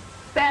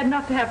 Bad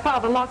enough to have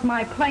Father lock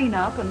my plane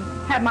up and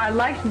have my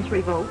license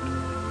revoked.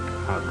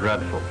 How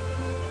dreadful.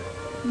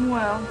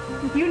 Well,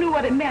 if you knew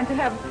what it meant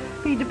to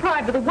be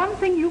deprived of the one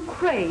thing you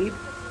crave,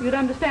 you'd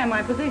understand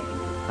my position.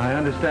 I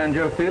understand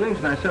your feelings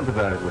and I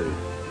sympathize with you.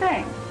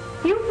 Thanks.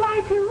 You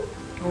fly too?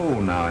 Oh,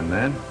 now and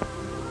then.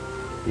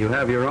 You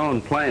have your own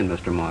plane,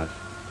 Mr. Moss.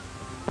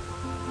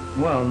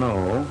 Well,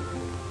 no.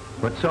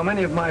 But so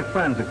many of my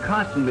friends are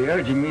constantly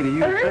urging me to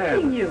use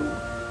Urging you?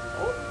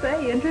 Oh,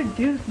 say,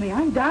 introduce me.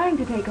 I'm dying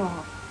to take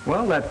off.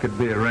 Well, that could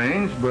be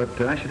arranged, but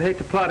I should hate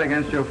to plot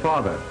against your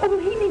father. Oh, well,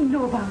 he needn't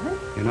know about it.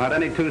 You're not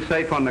any too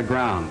safe on the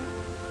ground.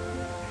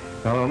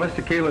 Oh,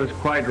 Mr. Keeler is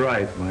quite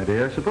right, my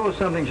dear. Suppose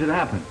something should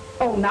happen.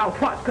 Oh, now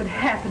what could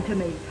happen to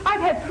me?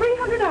 I've had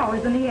 300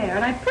 hours in the air,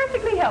 and I'm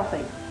perfectly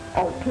healthy.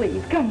 Oh,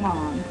 please, come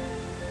on.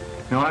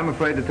 No, I'm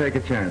afraid to take a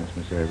chance,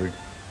 Miss Avery.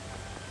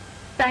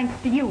 Thanks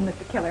to you,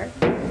 Mr. Killer.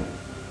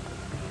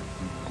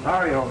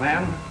 Sorry, old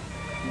man,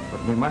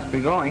 but we must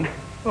be going.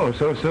 Oh,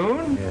 so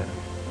soon? Yeah.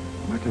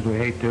 Much as we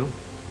hate to.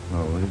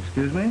 Oh,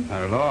 excuse me?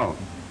 Not at all.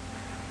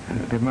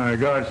 Give my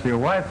regards to your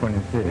wife when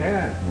you see her.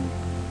 Yeah.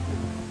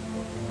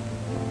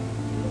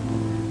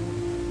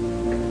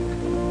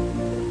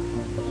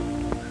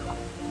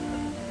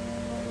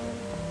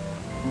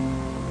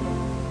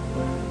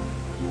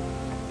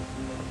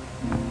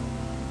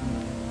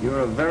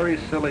 You're a very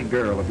silly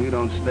girl if you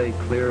don't stay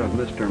clear of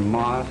Mr.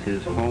 Moss,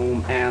 his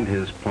home, and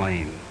his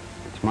plane.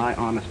 It's my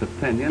honest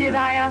opinion. Did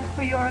I ask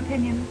for your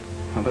opinion?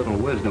 A little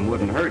wisdom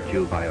wouldn't hurt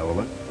you,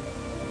 Viola.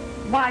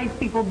 Wise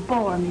people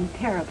bore me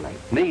terribly.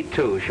 Me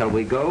too. Shall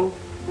we go?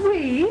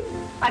 We?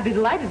 I'd be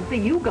delighted to see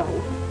you go.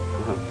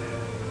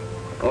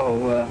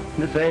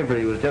 Miss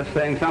Avery was just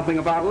saying something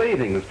about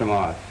leaving, Mr.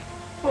 Moss.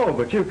 Oh,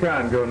 but you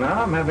can't go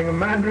now. I'm having a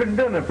Mandarin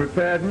dinner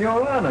prepared in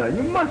your honor.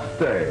 You must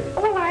stay.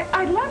 Well,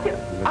 I'd love to.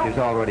 But she's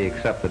already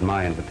accepted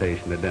my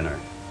invitation to dinner.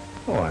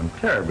 Oh, I'm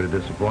terribly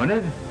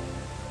disappointed.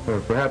 Or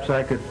perhaps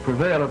I could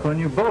prevail upon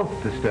you both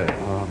to stay.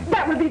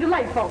 That would be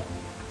delightful.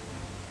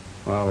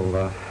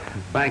 Well,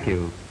 thank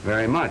you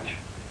very much.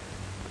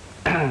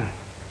 Well,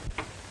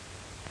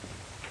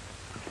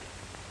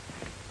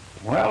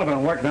 I've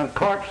been working on the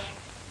corpse.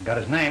 Got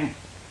his name.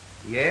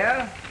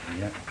 Yeah?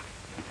 Yeah.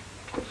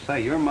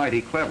 Say, you're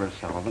mighty clever,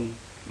 Sullivan.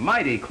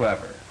 Mighty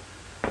clever.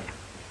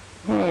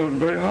 Oh, it was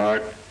very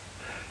hard.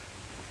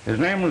 His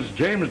name was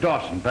James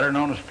Dawson, better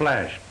known as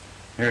Flash.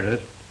 Here it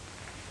is.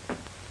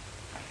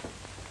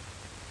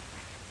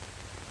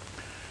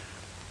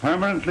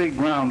 Permanently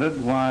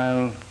grounded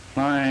while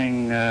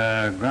flying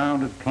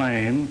grounded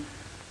plane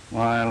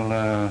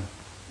while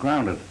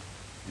grounded.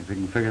 If you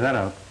can figure that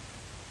out.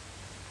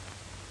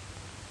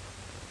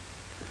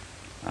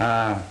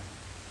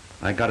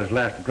 I got his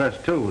last address,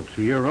 too. It's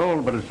a year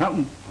old, but it's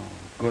something. Oh,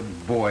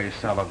 good boy,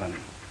 Sullivan.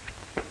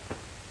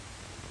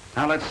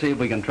 Now, let's see if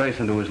we can trace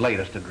him to his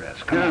latest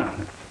address. Come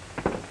on.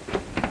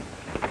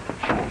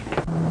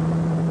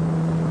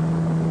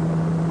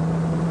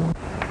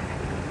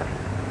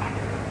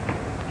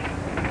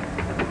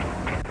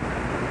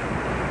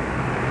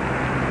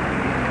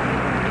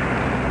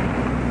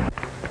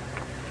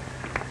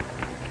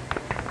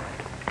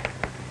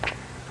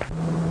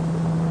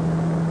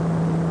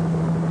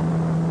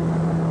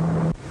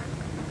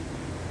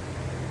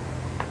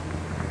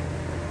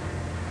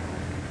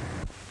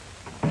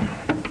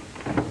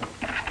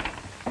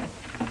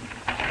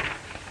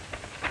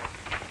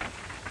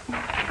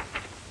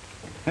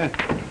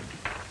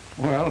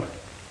 Well,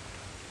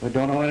 we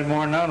don't know any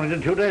more now than we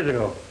did 2 days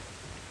ago.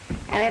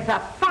 And it's a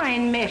fine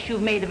fine mess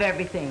you've made of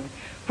everything.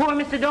 Poor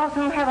Mr.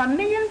 Dawson will have a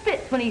million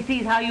fits when he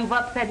sees how you've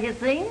upset his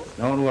things.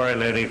 Don't worry,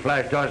 lady.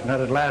 Flash Dawson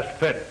had his last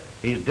fit.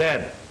 He's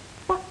dead.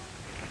 What?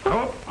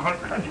 Oh,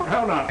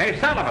 hold on. Hey,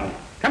 Sullivan,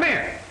 come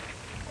here.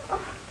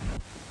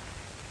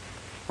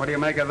 What do you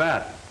make of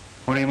that?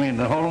 What do you mean,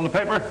 the hole in the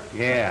paper?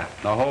 Yeah,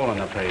 the hole in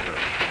the paper.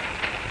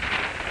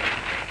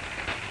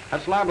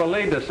 That's liable to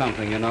lead to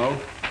something, you know.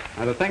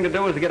 Now, the thing to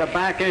do is to get a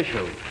back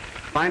issue.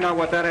 Find out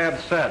what that ad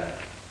said.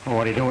 Well,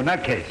 what do you do in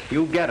that case?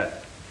 You get it.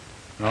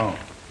 Oh.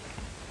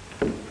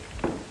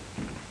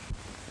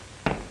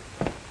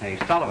 Hey,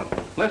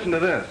 Sullivan, listen to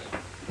this.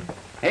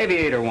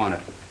 Aviator wanted.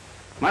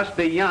 Must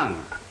be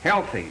young,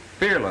 healthy,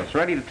 fearless,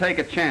 ready to take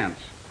a chance.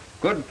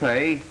 Good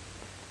pay.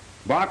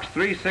 Box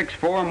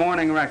 364,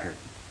 Morning Record.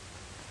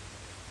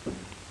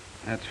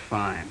 That's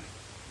fine.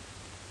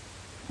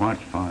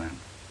 What's fine?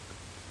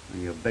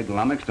 You big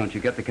lummox, don't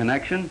you get the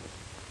connection?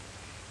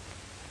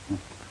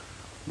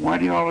 Why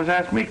do you always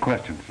ask me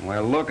questions?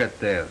 Well, look at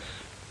this.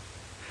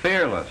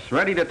 Fearless,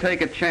 ready to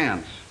take a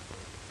chance.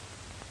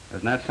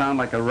 Doesn't that sound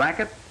like a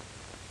racket?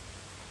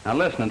 Now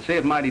listen and see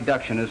if my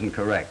deduction isn't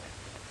correct.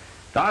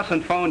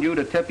 Dawson phoned you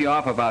to tip you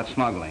off about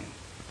smuggling.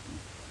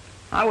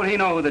 How would he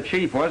know who the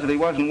chief was if he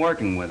wasn't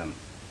working with him?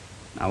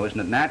 Now, isn't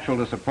it natural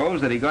to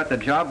suppose that he got the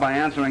job by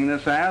answering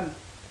this ad?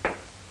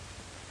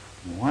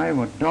 Why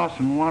would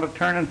Dawson want to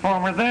turn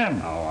informer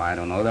then? Oh, I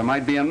don't know. There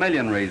might be a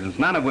million reasons,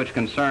 none of which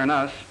concern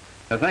us.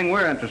 The thing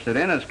we're interested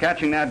in is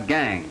catching that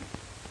gang.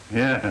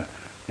 Yeah,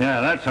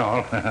 that's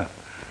all.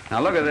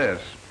 Now, look at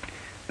this.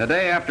 The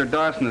day after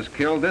Dawson is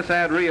killed, this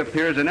ad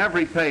reappears in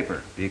every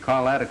paper. Do you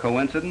call that a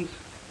coincidence?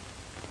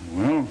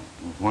 Well,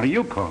 what do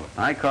you call it?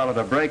 I call it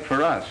a break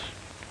for us.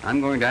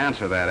 I'm going to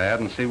answer that ad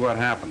and see what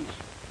happens.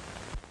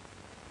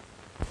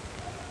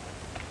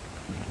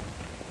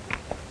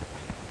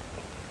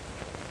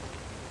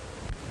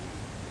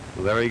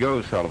 Well, there he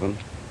goes, Sullivan.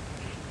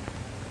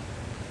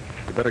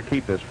 You better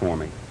keep this for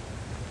me.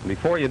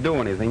 Before you do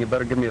anything, you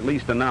better give me at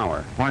least an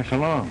hour. Why so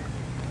long?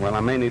 Well, I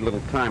may need a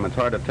little time. It's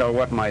hard to tell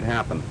what might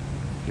happen.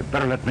 You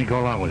better let me go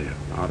along with you.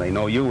 Oh, they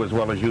know you as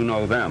well as you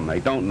know them. They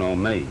don't know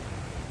me.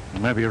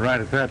 Maybe you're right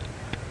at that.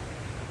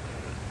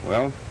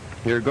 Well,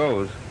 here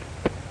goes.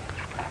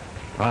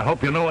 I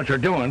hope you know what you're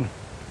doing.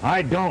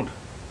 I don't.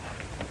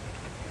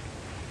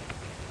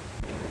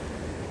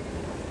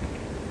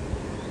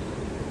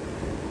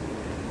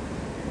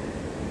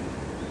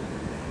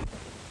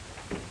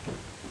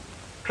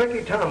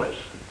 Tricky Thomas.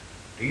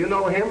 Do you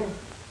know him?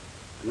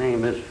 The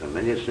name is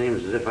familiar.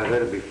 Seems as if I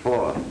heard it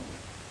before.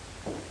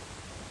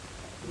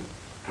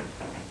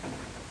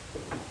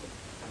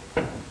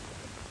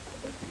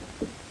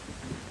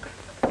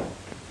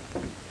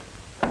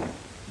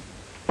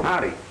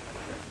 Howdy.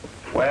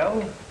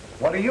 Well,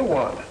 what do you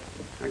want?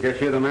 I guess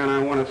you're the man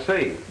I want to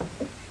see.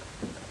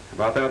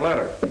 About that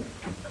letter.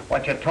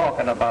 What you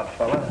talking about,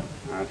 fella?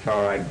 That's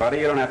all right, buddy.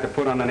 You don't have to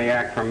put on any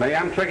act for me.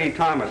 I'm Tricky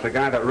Thomas, the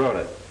guy that wrote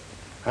it.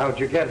 How'd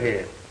you get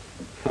here?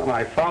 Well,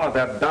 I followed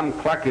that dumb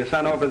cluck you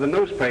sent over to the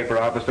newspaper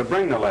office to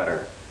bring the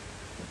letter.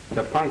 It's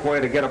a punk way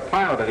to get a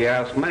pilot, if you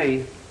ask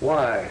me.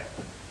 Why?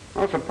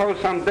 Well, suppose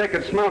some dick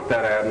had smelt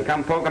that ad and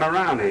come poking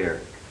around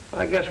here.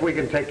 I guess we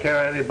can take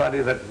care of anybody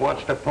that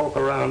wants to poke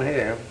around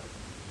here.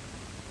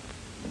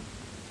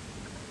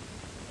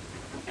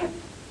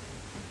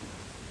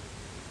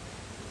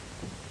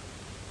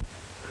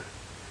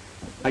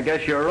 I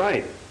guess you're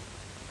right.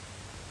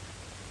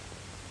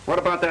 What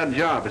about that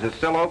job? Is it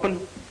still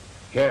open?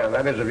 Yeah,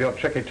 that is if you're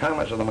Tricky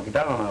Thomas of the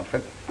MacDonald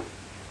outfit.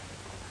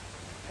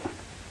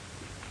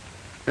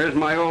 Here's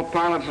my old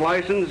pilot's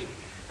license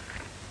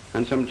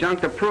and some junk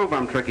to prove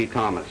I'm Tricky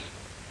Thomas.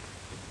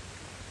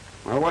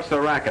 Well, what's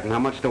the racket and how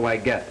much do I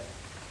get?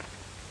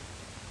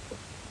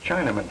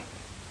 Chinaman.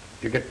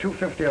 You get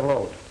 $2.50 a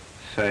load.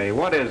 Say,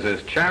 what is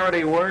this,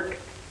 charity work?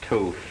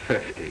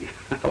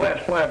 $2.50. The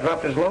last flyer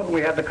dropped his load and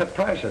we had to cut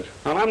prices.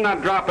 Well, I'm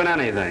not dropping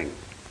anything.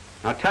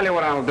 I'll tell you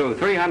what I'll do.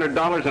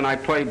 $300 and I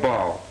play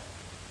ball.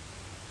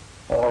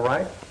 All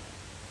right.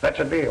 That's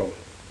a deal.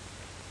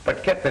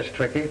 But get this,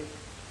 Tricky.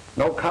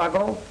 No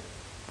cargo,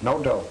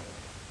 no dough.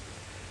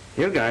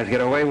 You guys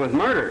get away with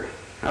murder.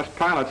 Us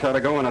pilots ought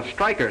to go on a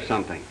strike or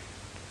something.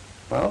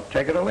 Well,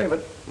 take it or leave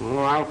it.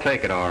 Oh, I'll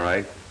take it, all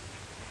right.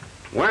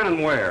 When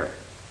and where?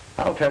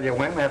 I'll tell you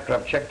when after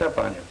I've checked up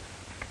on you.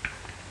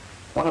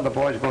 One of the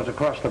boys goes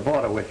across the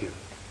border with you,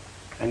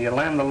 and you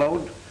land the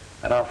load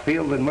at our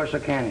field in Mercer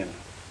Canyon.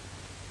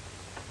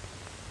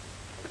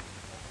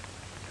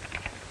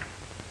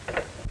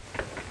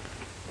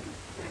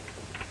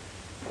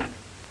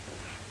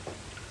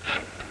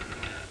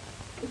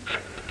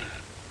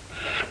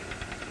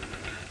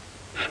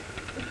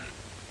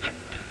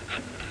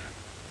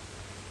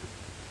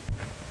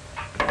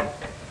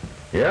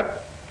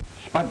 Yep.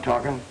 Spud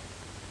talking.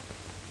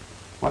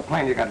 What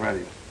plane you got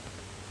ready?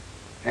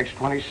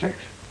 X-26?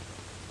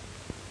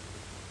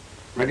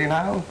 Ready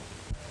now?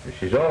 If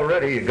she's all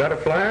ready, you got a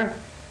flyer?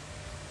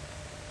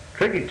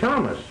 Tricky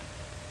Thomas.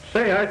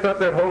 Say, I thought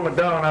that whole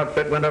MacDonald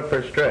outfit went up for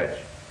a stretch.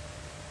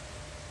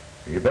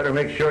 You better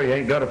make sure you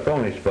ain't got a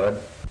phony,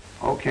 Spud.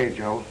 Okay,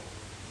 Joe.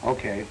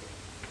 Okay.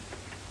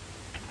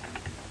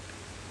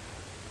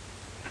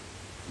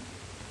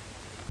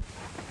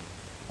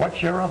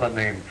 What's your other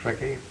name,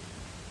 Tricky?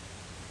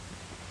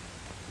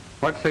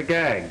 What's the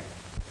gag?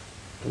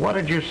 What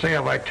did you say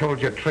if I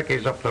told you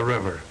Tricky's up the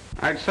river?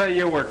 I'd say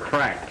you were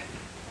cracked.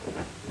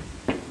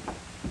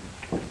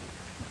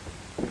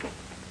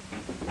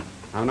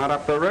 I'm not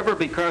up the river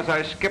because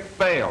I skipped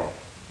bail.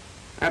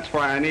 That's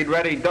why I need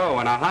ready dough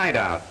and a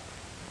hideout.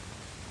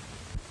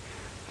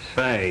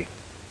 Say,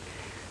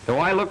 do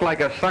I look like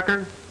a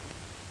sucker?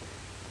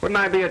 Wouldn't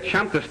I be a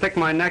chump to stick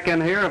my neck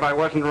in here if I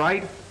wasn't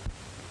right?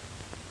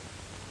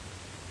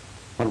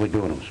 What are we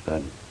doing,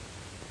 Spud?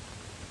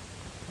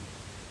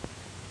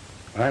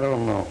 I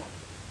don't know.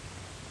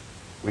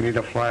 We need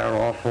a flyer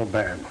awful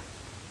bad.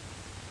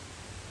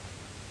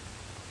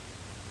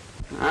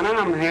 And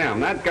I'm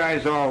him. That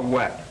guy's all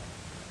wet.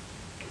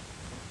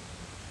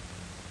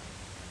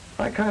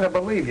 I kind of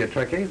believe you,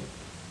 Tricky.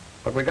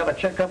 But we got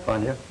to check up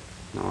on you.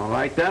 All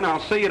right, then. I'll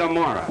see you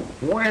tomorrow.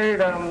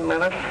 Wait a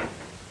minute.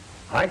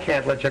 I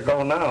can't let you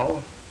go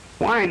now.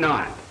 Why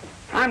not?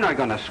 I'm not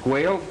going to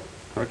squeal.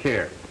 Look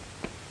here.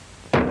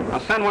 I'll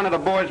send one of the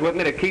boys with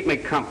me to keep me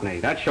company.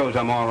 That shows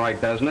I'm all right,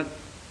 doesn't it?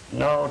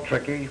 No,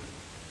 Tricky.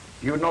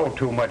 You know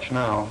too much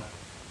now.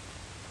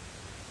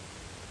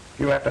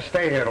 You have to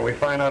stay here till we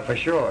find out for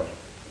sure.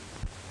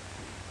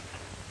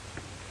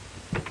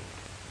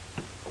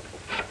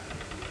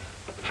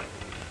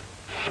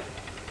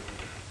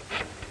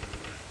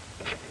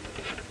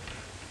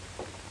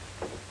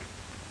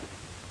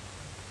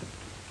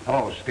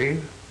 Hello,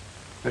 Steve.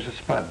 This is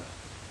Spud.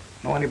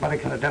 Know anybody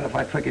can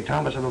identify Tricky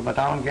Thomas of the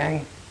MacDonald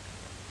gang?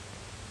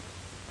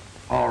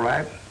 All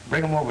right.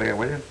 Bring him over here,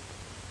 will you?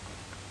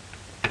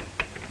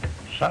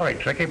 Sorry,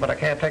 Tricky, but I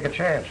can't take a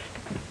chance.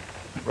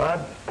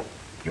 Rod,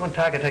 you and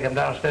Tiger take him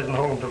downstairs and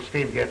hold him till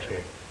Steve gets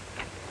here.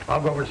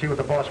 I'll go over and see what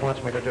the boss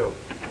wants me to do.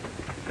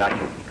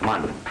 Gotcha. Come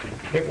on.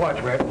 Keep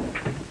watch, Red.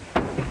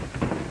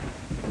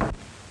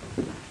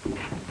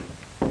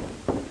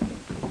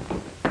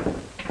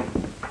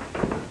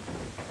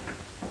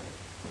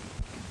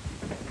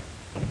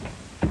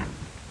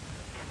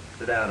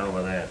 Sit down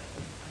over there.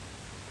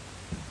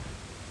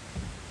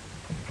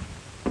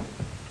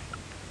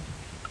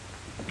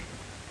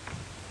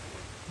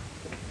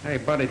 Hey,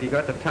 buddy, have you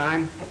got the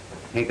time?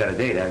 Ain't got a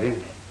date, have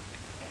you?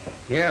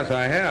 Yes,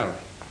 I have.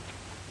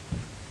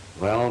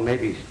 Well,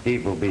 maybe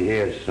Steve will be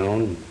here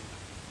soon.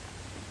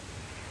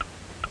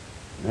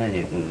 Then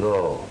you can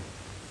go.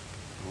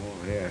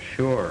 Oh, yeah,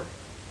 sure.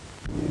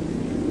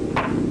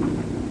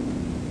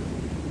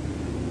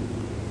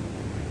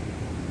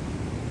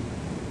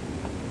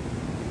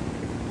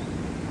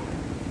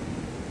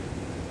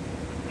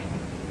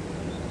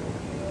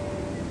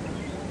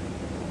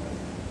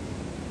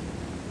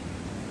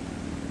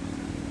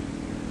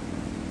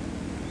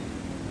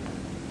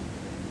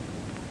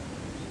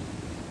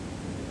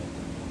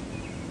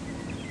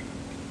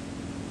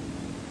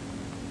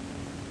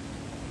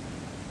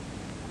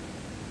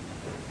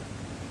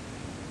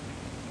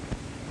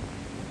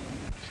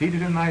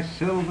 Seated in a nice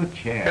silver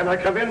chair. Can I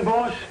come in,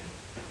 boss?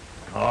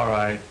 All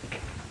right.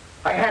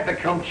 I had to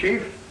come,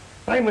 Chief.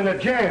 I'm in a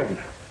jam.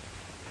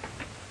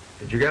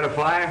 Did you get a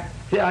flyer?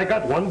 Yeah, I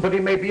got one, but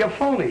he may be a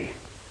phony.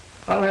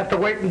 I'll have to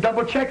wait and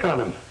double check on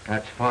him.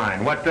 That's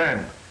fine. What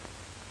then?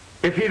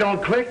 If he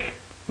don't click,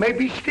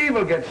 maybe Steve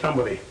will get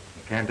somebody.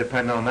 You can't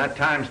depend on that.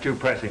 Time's too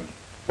pressing.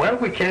 Well,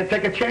 we can't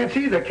take a chance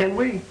either, can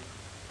we?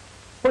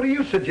 What do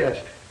you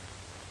suggest?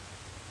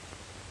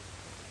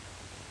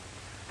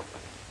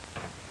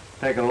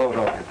 Take a load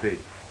off your feet.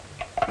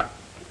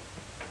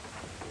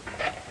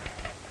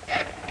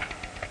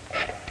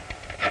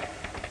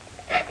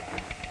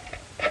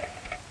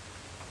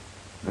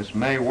 This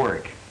may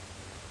work.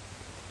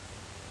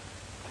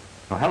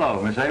 Oh,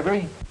 hello, Miss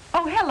Avery.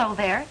 Oh, hello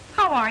there.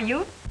 How are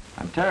you?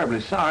 I'm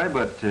terribly sorry,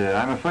 but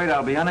I'm afraid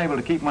I'll be unable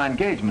to keep my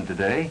engagement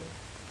today.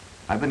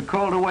 I've been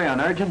called away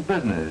on urgent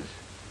business.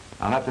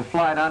 I'll have to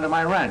fly down to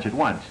my ranch at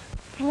once.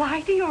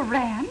 Fly to your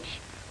ranch?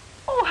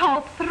 Oh,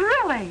 how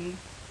thrilling.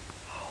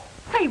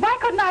 Say, why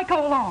couldn't I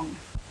go along?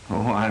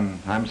 Oh,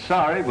 I'm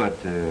sorry,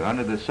 but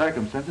under the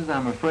circumstances,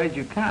 I'm afraid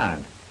you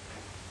can't.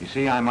 You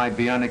see, I might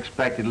be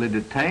unexpectedly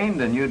detained,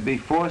 and you'd be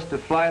forced to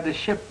fly the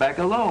ship back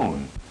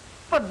alone.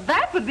 But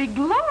that would be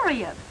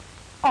glorious.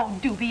 Oh,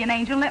 do be an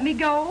angel and let me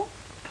go.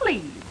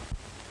 Please.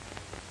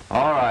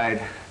 All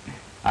right.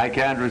 I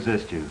can't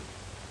resist you.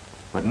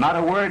 But not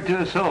a word to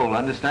a soul,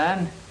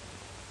 understand?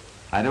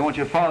 I don't want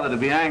your father to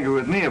be angry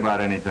with me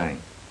about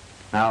anything.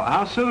 Now,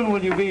 how soon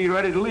will you be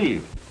ready to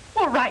leave?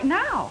 Well, right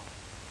now.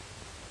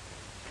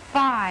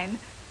 Fine.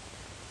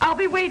 I'll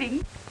be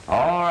waiting.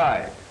 All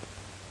right.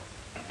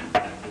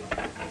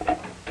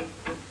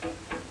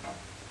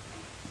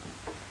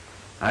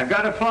 I've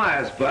got a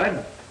flyer,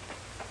 Spud.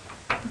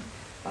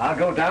 I'll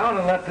go down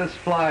and let this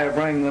flyer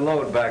bring the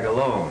load back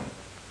alone.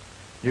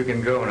 You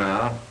can go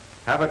now.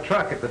 Have a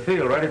truck at the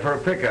field ready for a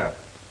pickup.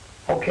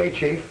 Okay,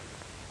 Chief.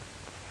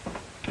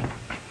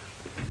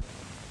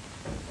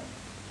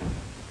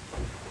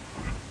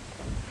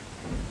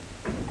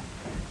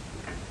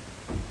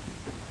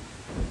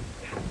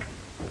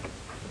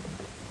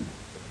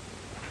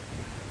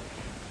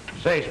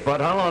 Say,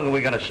 Spud, how long are we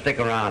going to stick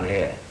around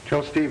here?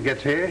 Till Steve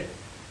gets here.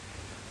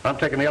 I'm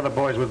taking the other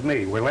boys with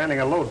me. We're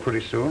landing a load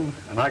pretty soon,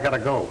 and I gotta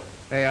go.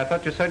 Hey, I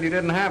thought you said you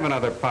didn't have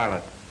another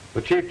pilot.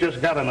 The chief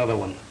just got another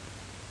one.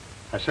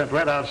 I sent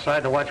Red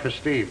outside to watch for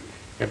Steve.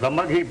 If the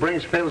mug he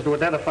brings fails to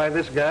identify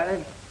this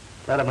guy,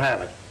 let him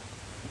have it.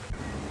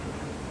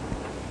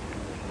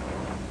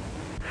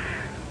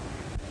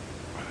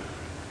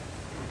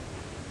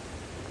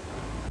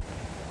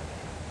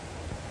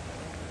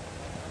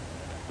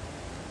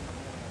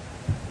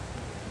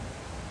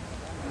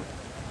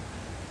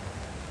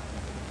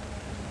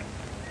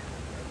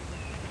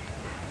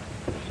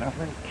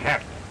 Nothing,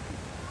 Captain.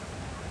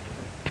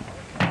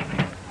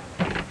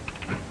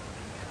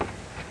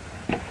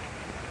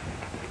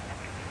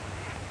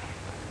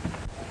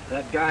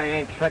 That guy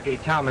ain't Tricky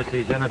Thomas.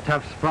 He's in a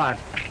tough spot.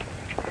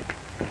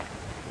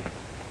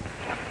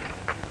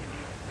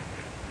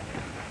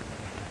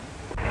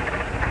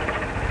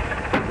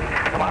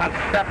 Come on,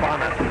 step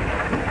on it.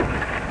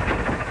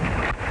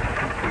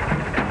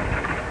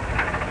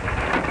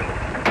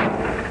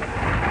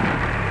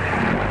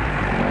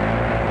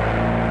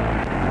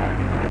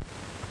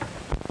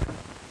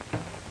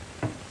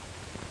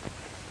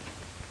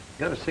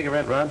 You got a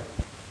cigarette, Rod?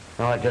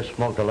 No, I just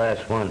smoked the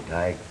last one,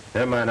 Tig.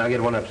 Never mind, I'll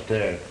get one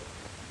upstairs.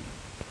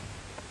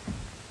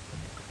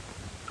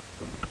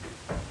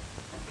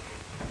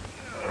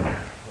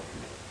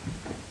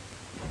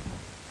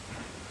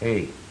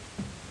 Hey,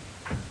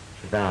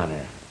 sit down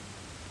there.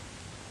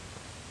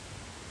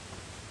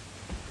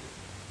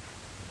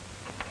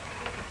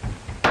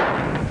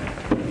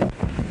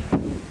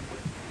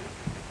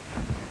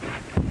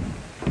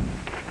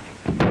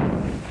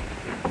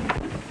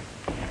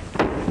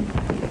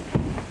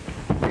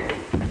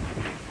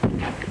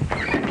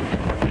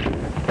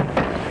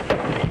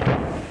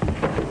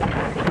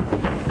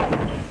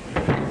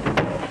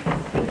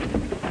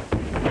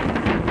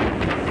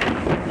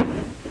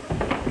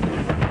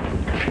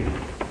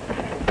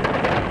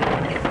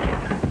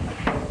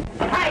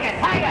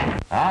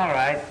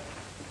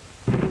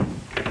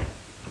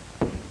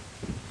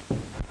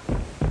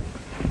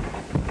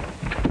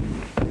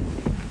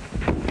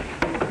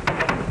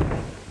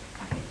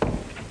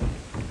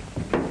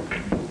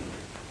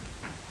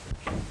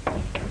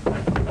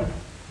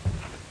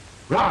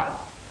 Rod,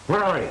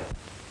 where are you?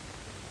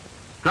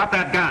 Drop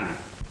that gun.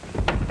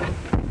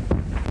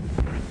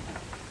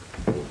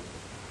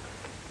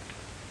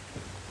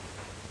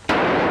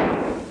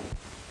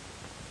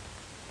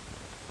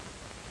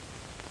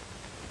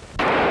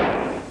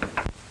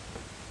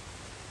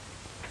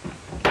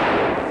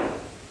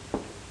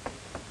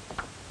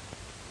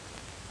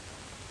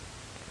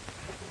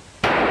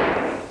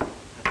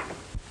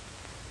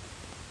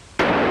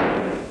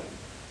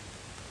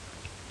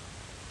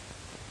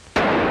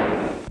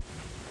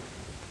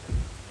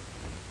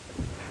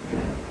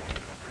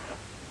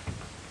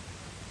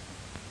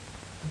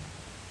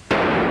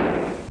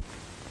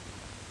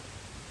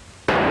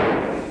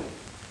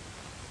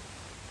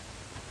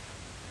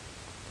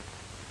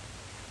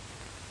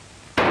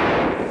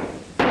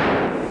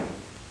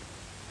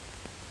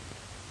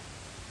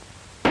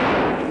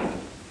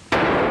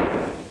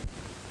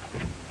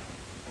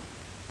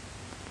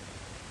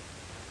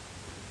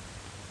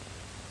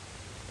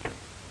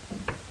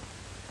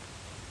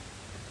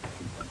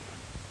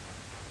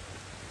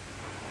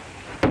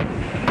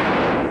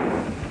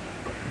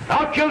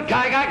 Don't shoot, Tig,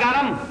 I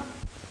got him.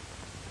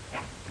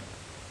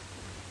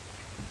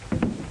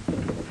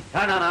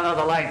 Turn on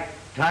another light,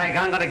 Tig.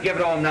 I'm gonna give it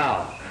to him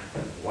now.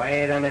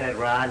 Wait a minute,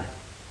 Rod.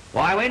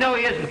 Why, we know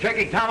he isn't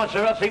Tricky Thomas,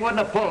 or else he wouldn't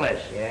have pulled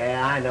this.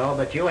 Yeah, I know,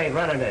 but you ain't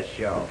running this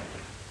show.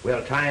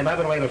 We'll tie him up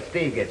and wait till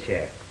Steve gets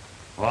here.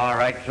 All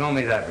right, throw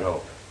me that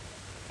rope.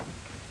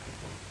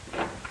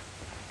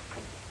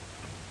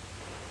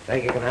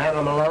 Think you can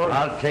handle him alone?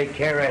 I'll take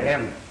care of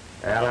him.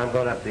 Well, I'm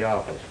going up to the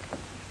office.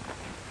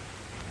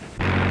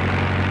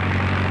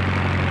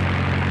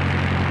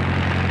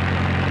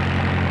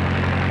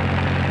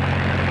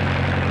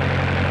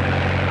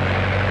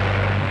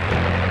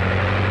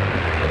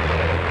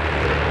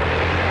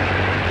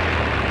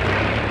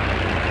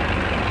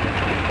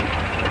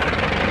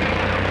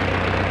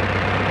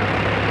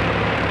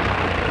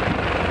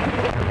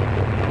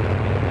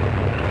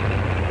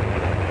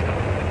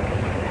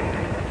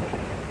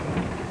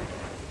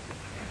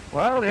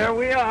 Well, here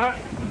we are.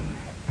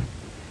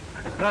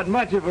 Not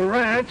much of a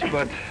ranch,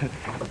 but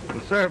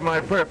it'll serve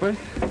my purpose.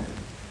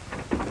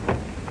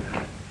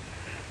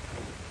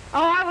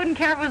 Oh, I wouldn't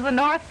care if it was the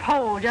North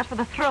Pole, just for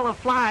the thrill of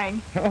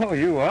flying. Oh,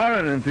 you are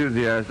an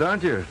enthusiast,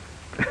 aren't you?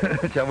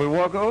 Shall we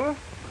walk over?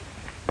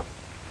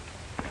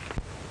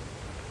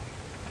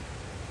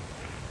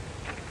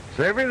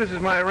 Avery, this is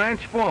my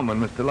ranch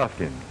foreman, Mr.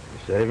 Lufkin.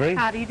 Miss Avery?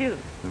 How do you do?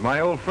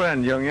 My old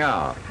friend, Young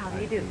Yao. How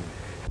do you do?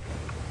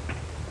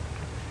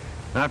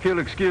 Now, if you'll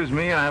excuse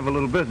me, I have a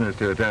little business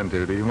to attend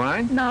to. Do you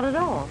mind? Not at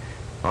all.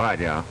 All right,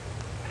 Yao.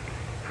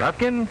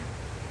 Lufkin,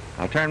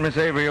 I'll turn Miss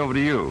Avery over to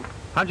you.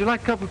 How'd you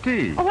like a cup of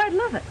tea? Oh, I'd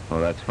love it.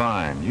 Oh, that's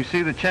fine. You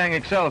see that Chang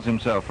excels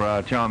himself for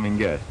our charming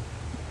guest.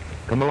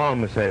 Come along,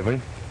 Miss Avery.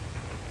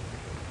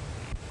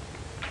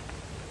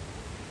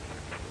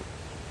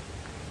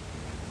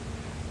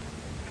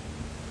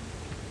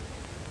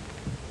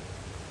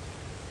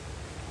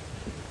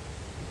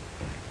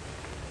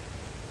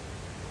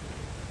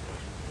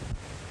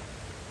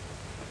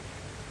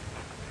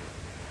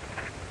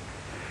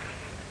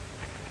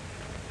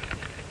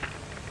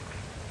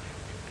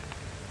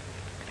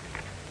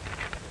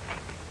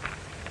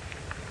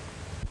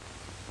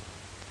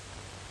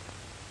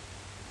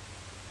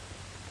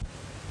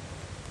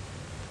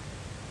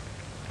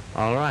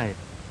 All right.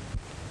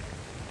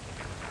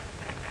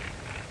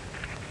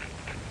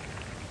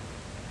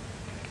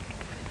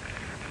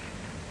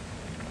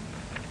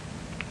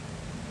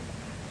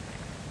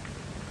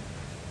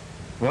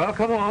 Well,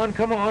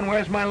 come on.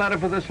 Where's my letter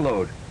for this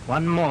load?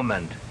 One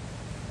moment.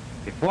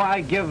 Before I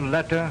give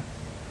letter,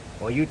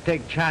 or you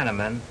take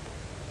Chinaman,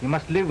 you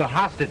must leave a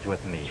hostage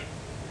with me.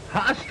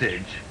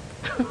 Hostage?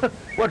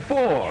 What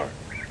for?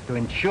 To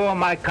insure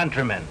my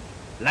countrymen.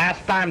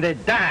 Last time they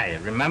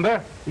died,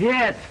 remember?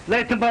 Yes,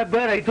 later my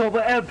brother he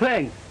over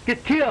airplane.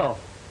 Get killed.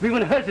 We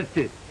will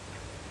hesitate.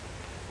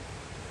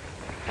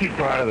 Keep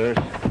out of this.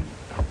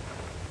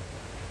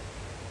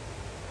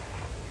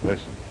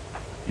 Listen,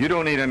 you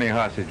don't need any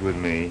hostage with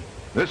me.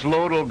 This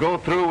load will go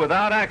through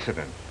without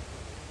accident.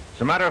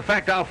 As a matter of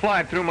fact, I'll fly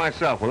it through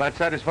myself. Will that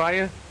satisfy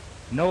you?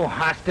 No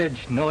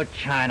hostage, no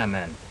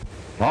Chinaman.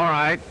 All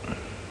right.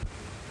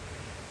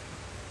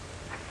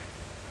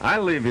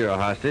 I'll leave you a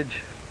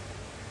hostage.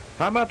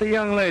 How about the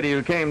young lady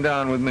who came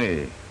down with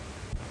me?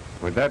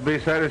 Would that be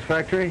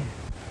satisfactory?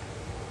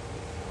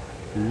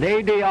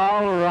 Lady,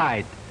 all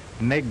right.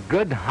 Make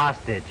good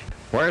hostage.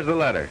 Where's the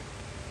letter?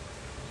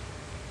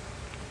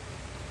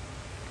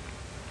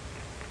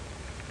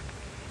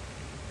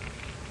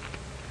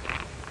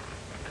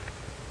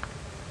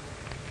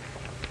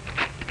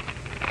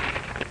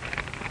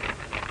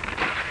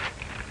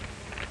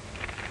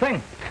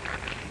 Sing.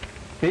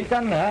 Bị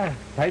chân hả?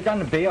 Thấy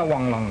chân bị ở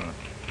Hoàng Long.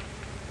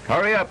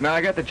 Hurry up, now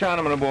I got the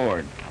Chinaman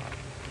aboard.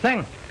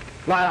 Sing.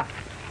 Lại là.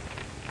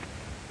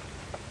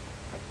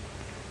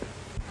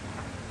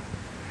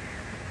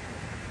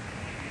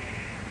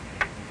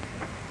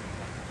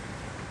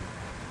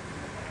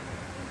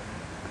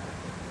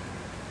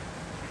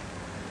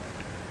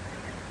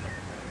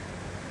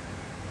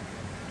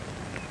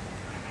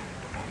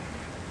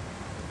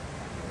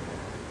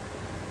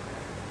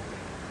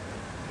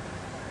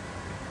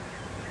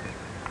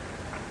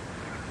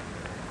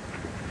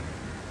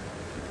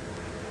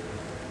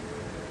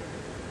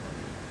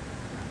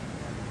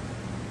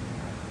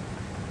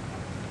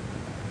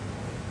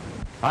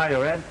 Hi,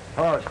 you Red?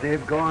 Hello,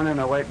 Steve. Go on in.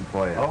 I'm waiting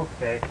for you.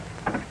 Okay.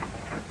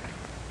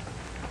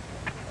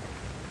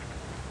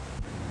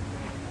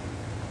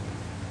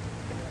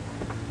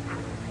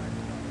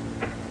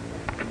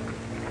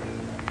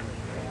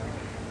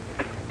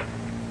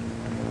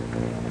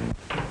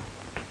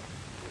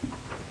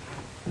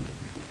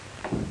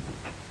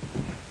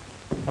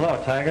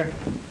 Hello, Tiger.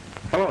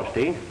 Hello,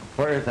 Steve.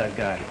 Where is that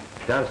guy?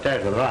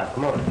 Downstairs with Rod.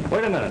 Come on.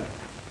 Wait a minute.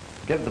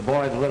 Give the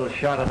boys a little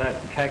shot of that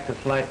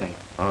cactus lightning.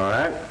 All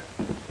right.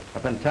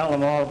 I've been telling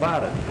them all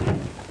about it.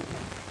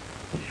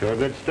 Sure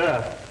good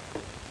stuff.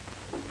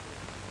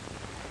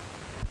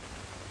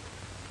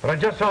 But I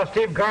just saw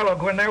Steve Garlow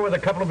go in there with a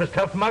couple of his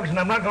tough mugs, and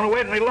I'm not going to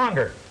wait any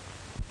longer.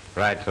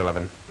 Right,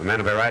 Sullivan. The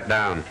men will be right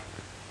down.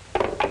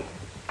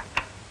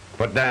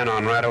 Put Dan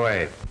on right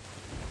away.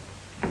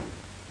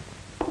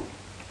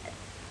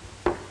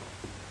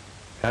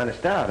 Kind of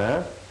stout,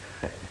 huh?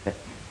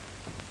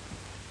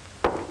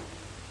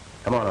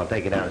 Come on, I'll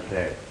take you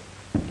downstairs.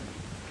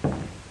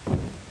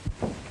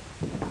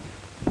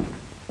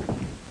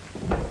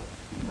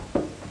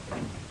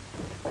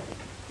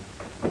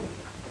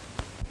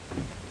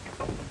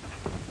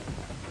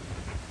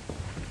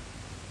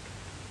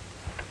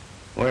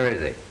 Where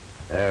is he?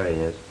 There he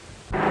is.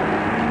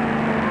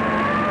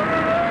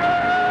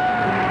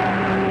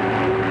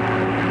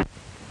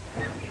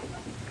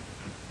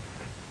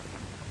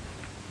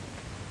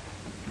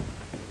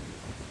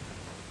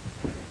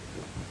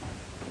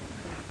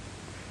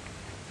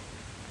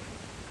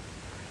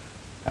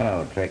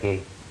 Hello,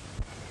 Tricky.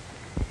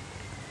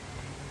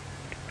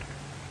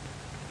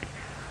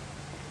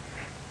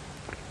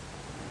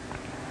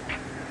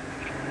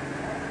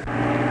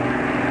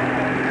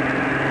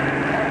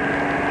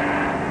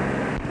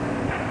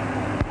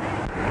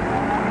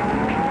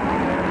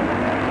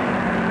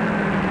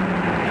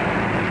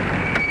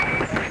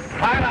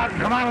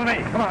 Come on with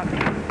me. Come on.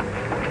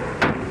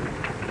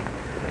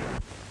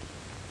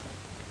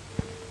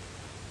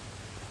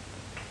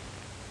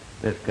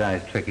 This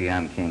guy's Tricky.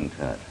 I'm King's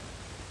Hut.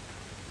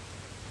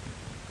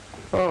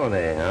 Oh,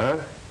 there, huh?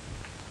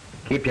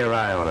 Keep your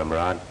eye on him,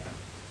 Rod.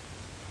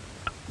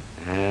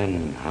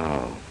 And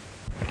how?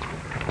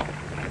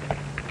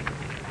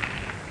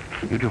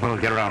 You two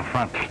fellows get around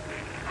front.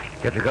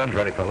 Get your guns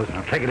ready, fellas.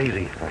 Now take it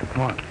easy.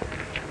 Come on.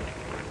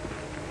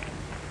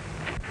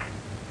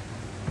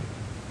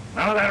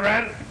 None of that,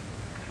 Red.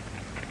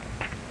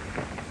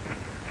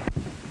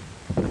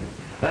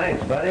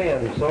 Thanks, buddy,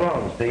 and so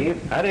long,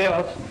 Steve.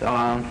 Adios. So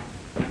long.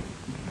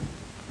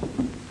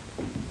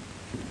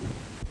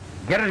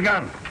 Get his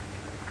gun.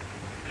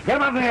 Get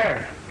him up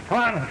there. Come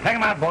on, take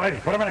him out, boys.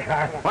 Put him in the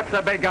car. What's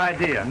the big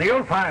idea?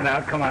 You'll find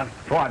out. Come on.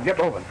 Go on, get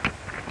moving.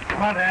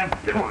 Come on, Dan.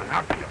 Come on,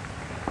 out.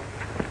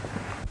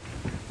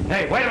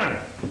 Hey, wait a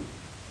minute.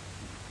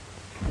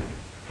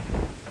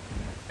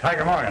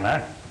 Tiger Morgan,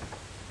 huh?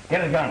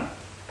 Get his gun.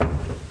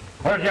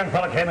 Where's the young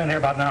fella came in here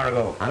about an hour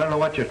ago? I don't know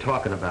what you're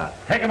talking about.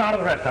 Take him out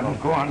of the rest of them.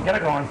 Go on, get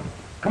it going.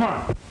 Come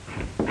on.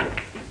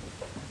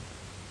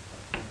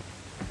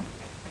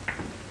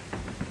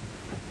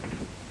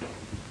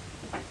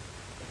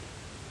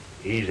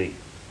 Easy.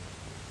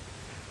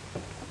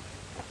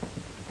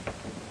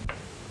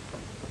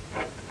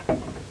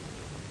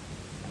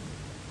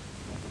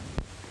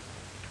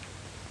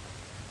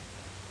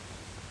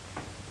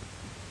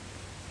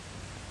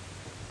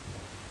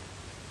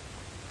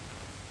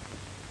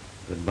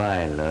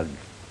 Goodbye, Lug.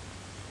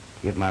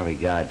 Give my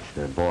regards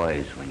to the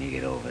boys when you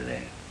get over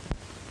there.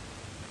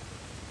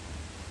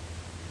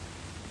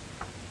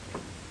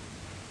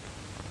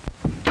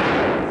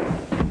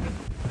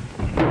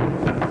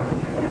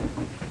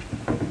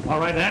 All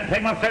right, then.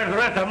 Take them upstairs, the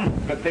rest of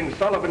them. Good thing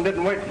Sullivan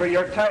didn't wait for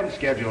your time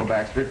schedule,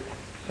 Baxter.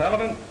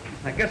 Sullivan,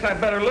 I guess I'd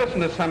better listen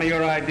to some of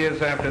your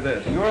ideas after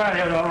this. Your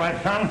idea's all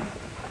right, son.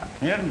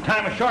 Yeah,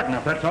 time is short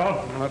enough, that's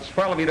all. Well, it's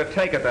swell of you to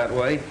take it that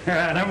way.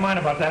 Yeah, never mind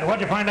about that. What'd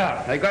you find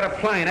out? They got a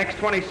plane,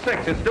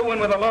 X-26. It's due in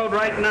with a load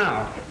right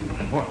now.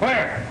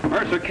 Where?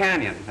 Mercer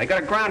Canyon. They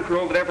got a ground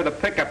crew over there for the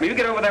pickup. Now, you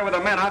get over there with the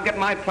men. I'll get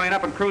my plane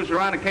up and cruise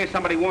around in case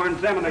somebody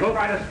warns them and they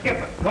try to skip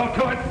it. Go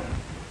to it.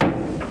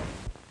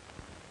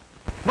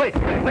 Wait.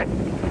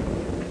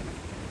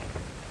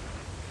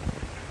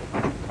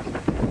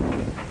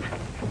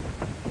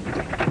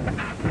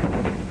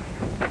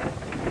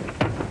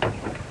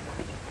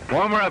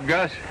 Warm her up,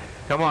 Gus.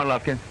 Come on,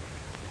 Lufkin.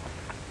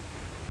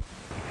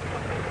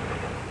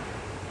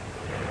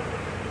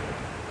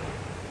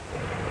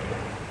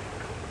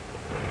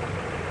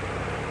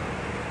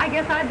 I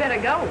guess I'd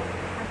better go.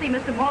 I see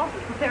Mr. Moss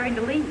is preparing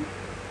to leave.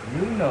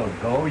 You no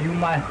go. You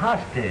my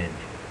hostage.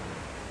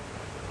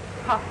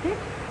 Hostage?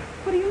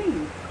 What do you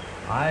mean?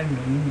 I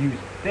mean you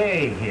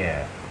stay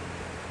here.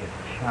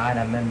 If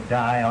Chinamen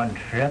die on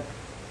trip,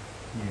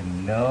 you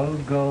no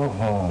go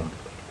home.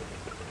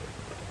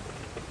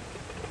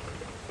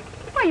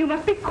 Why, you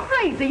must be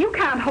crazy. You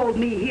can't hold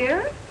me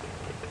here.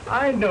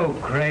 I know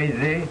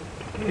crazy.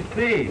 You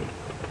see.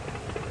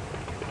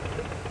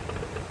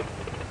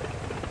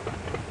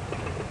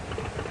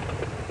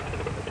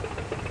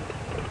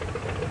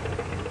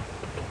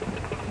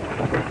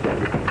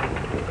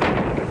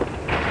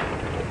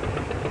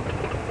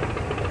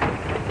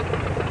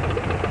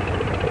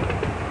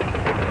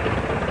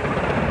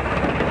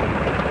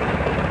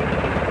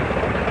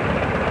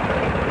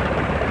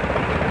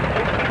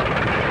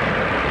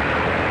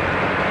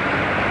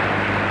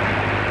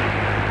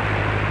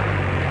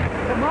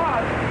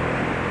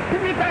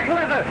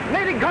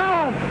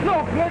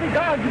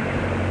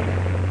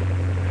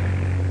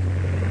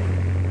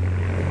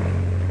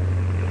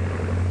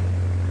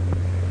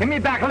 Give me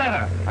back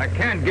leather. I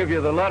can't give you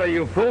the letter,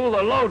 you fool.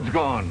 The load's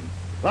gone.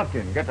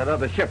 Lufkin, get that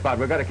other ship out.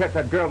 We've got to catch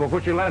that girl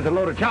before she lands a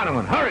load of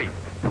Chinamen. Hurry!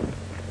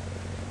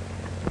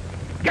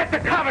 Get the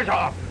covers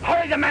off.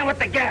 Hurry the man with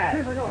the gas.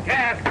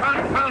 Gas,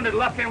 confounded,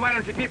 Lufkin. Why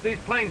don't you keep these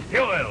planes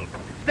fueled?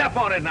 Step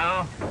on it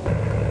now.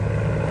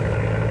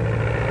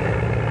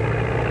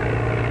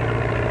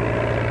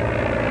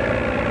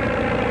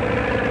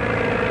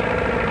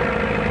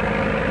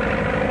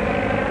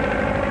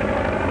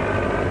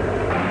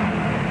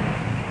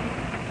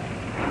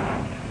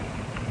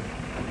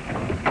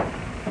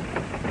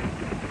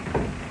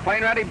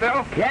 Plane ready,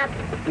 Bill? Yep.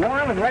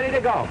 Warm and ready to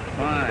go.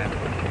 Fine.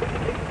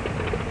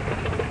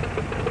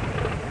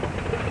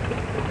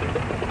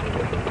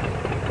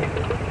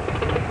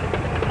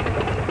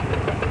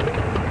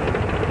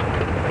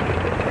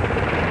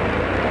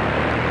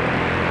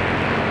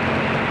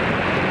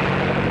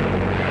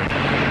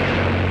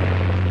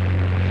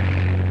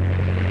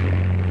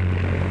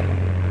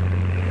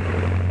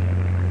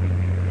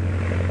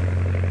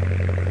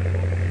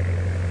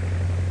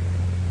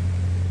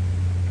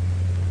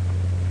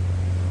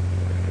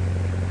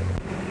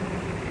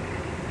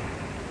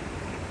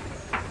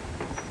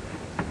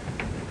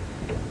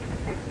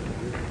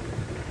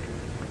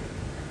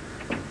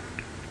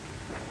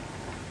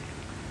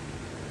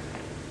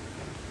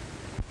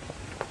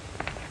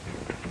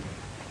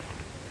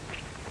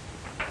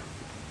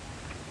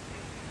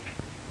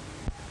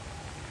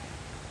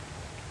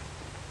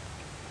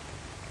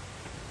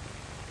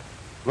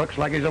 Looks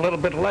like he's a little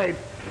bit late.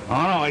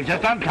 Oh, no, he's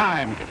just on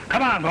time.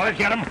 Come on, boys,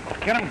 get him.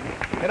 Get him.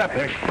 Get up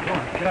there. Come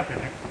on, get up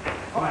there.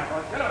 Come on,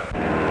 boys, get up.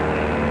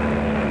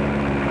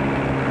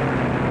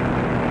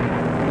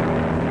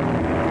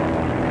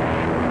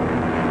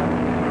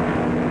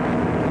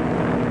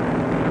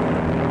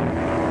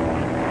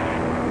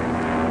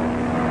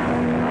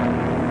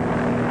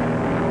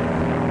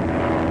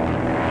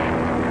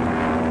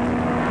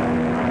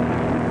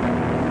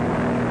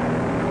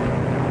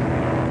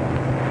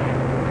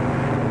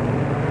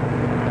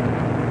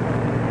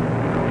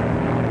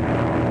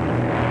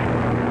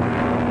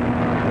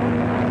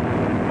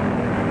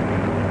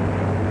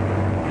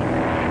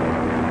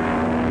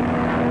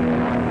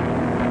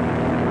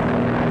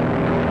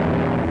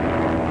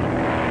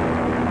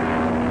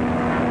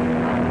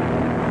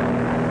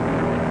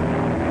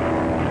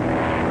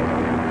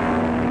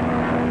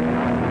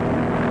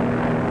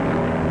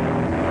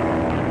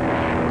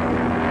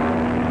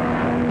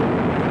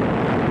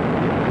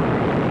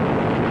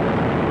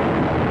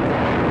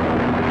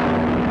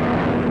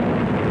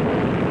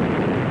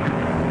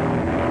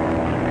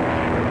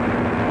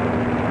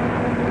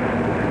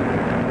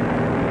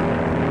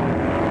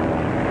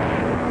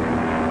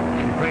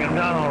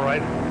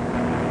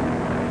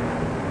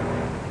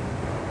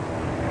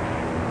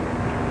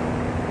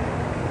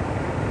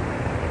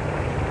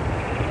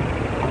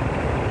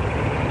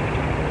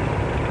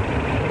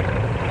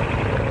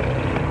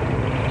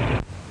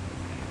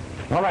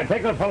 All right,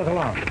 take those fellas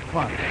along. Come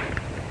on.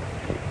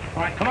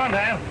 All right, come on,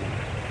 Dan.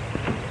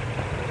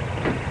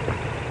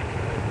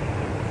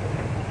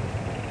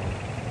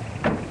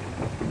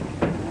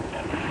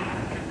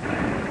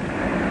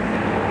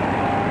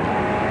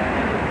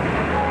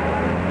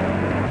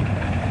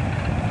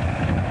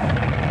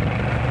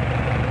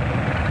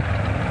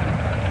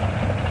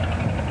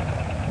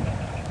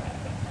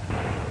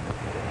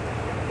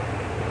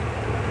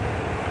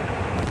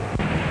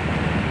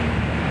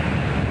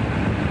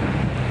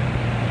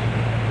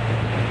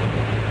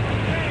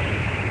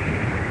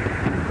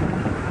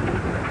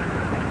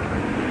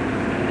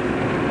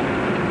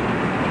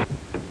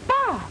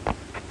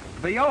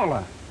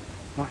 Viola,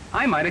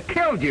 I might have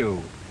killed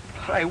you.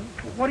 Say,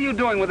 what are you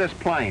doing with this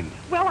plane?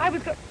 Well, I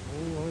was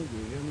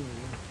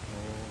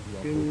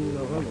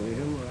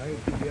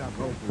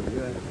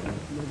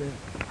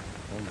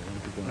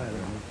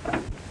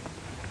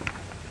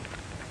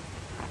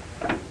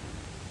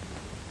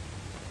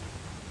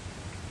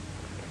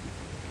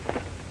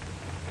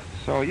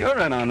So you're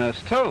in on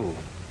this, too.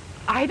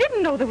 I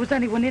didn't know there was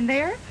anyone in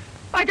there.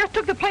 I just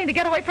took the plane to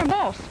get away from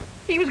Moss.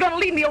 He was going to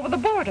lead me over the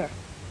border.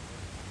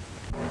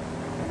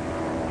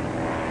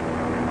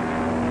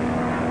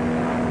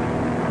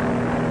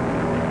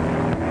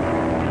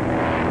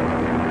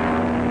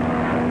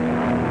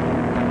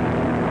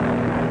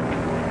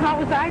 How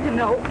was I to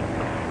know?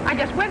 I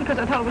just went because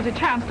I thought it was a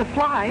chance to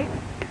fly.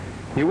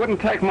 You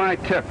wouldn't take my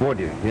tip, would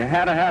you? You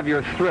had to have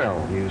your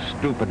thrill, you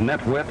stupid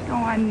nitwit.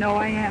 Oh, I know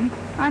I am.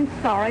 I'm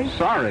sorry.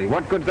 Sorry?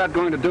 What good's that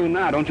going to do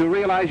now? Don't you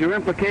realize you're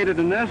implicated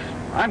in this?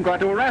 I've got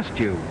to arrest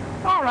you.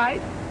 All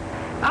right.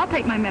 I'll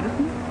take my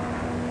medicine.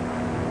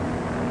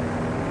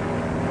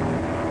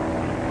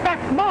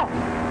 That's Moss.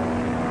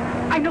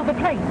 I know the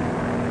plane.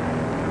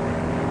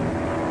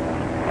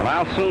 Well,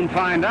 I'll soon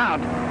find out.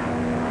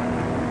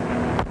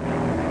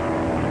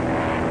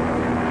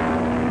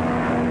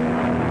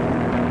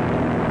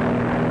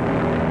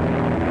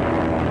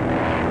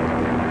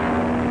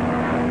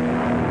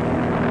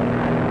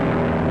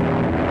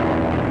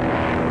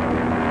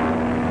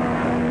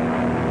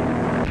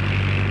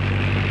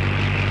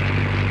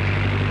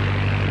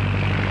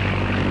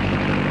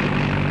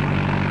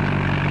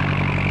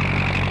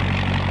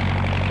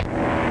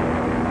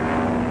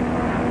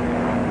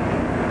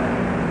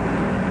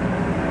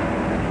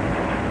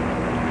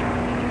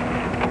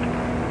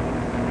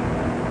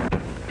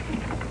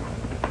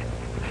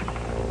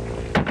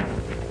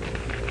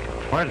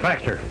 Where's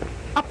Baxter?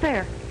 Up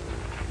there.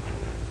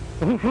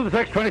 Who flew the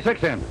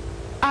X-26 in?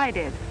 I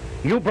did.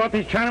 You brought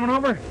these Chinamen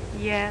over?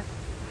 Yes.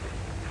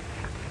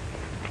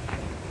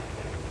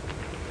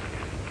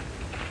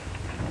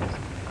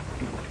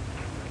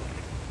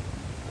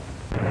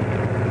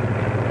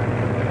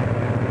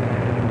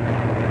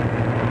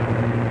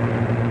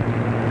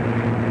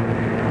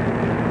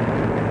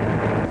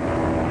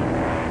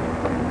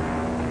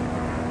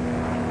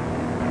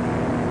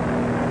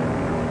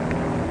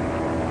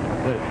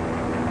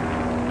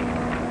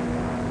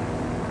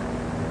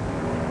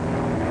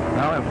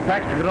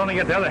 Baxter could only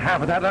get the other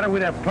half of that letter,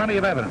 we'd have plenty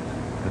of evidence.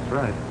 That's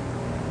right.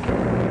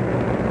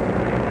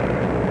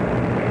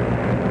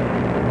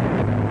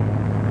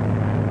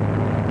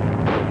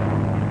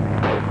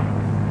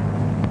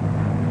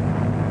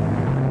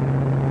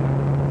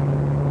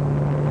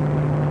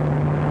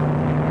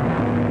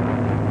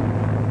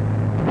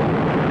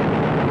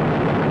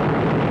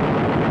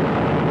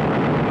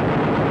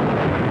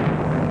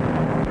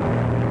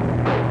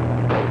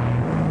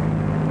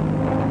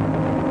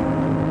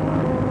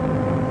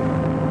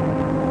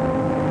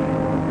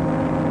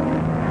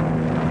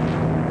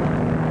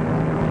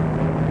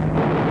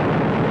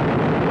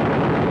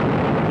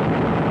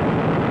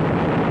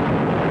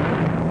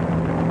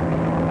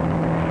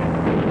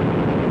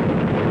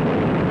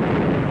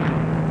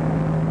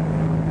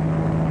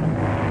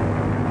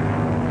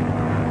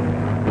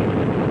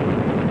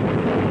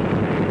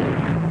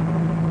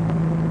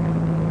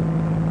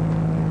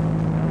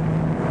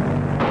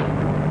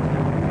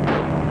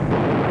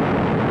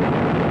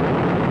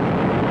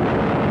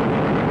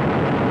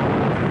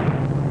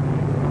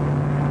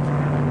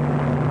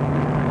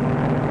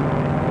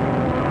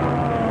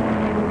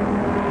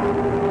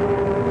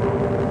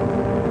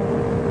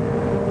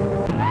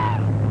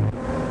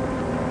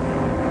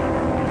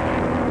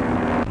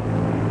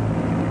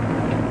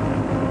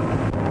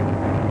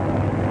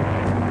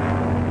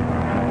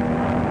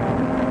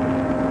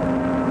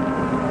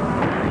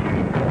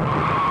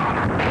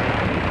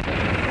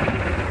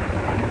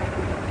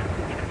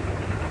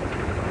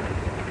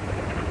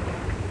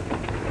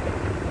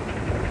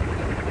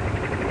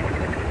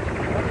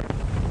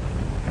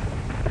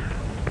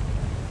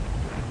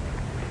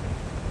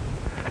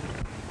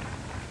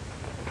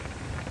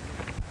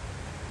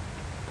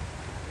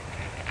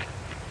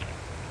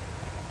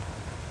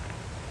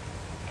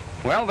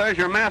 Well, there's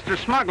your master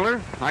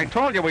smuggler. I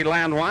told you we'd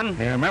land one.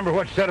 Yeah, remember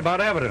what you said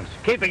about evidence.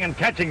 Keeping and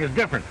catching is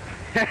different.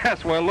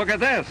 Yes, well, look at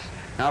this.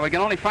 Now, we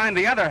can only find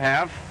the other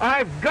half.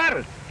 I've got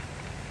it.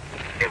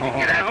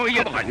 Oh,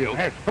 you...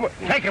 Hey, come on.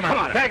 Take him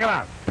out. Take him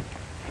out.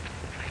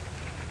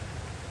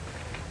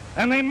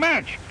 And they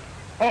match.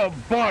 Oh,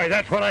 boy,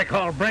 that's what I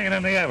call bringing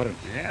in the evidence.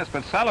 Yes,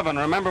 but Sullivan,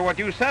 remember what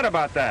you said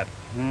about that.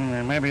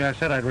 Maybe I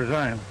said I'd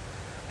resign.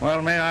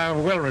 Well, maybe I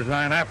will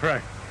resign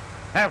after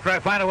I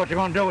find out what you're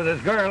going to do with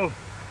this girl.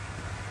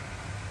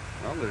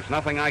 Well, there's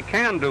nothing I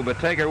can do but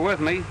take her with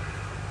me.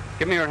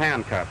 Give me your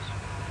handcuffs.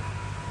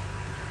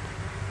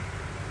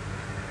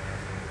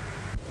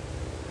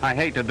 I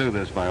hate to do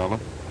this, Viola.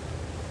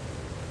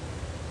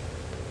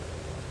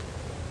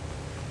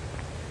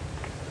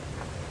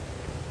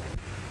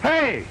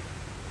 Hey!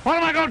 What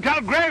am I going to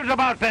tell Graves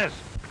about this?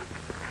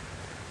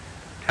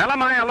 Tell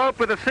him I eloped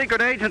with a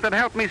secret agent that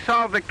helped me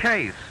solve the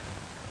case.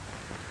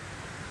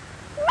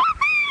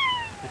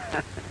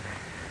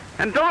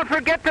 And don't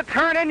forget to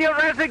turn in your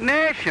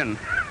resignation.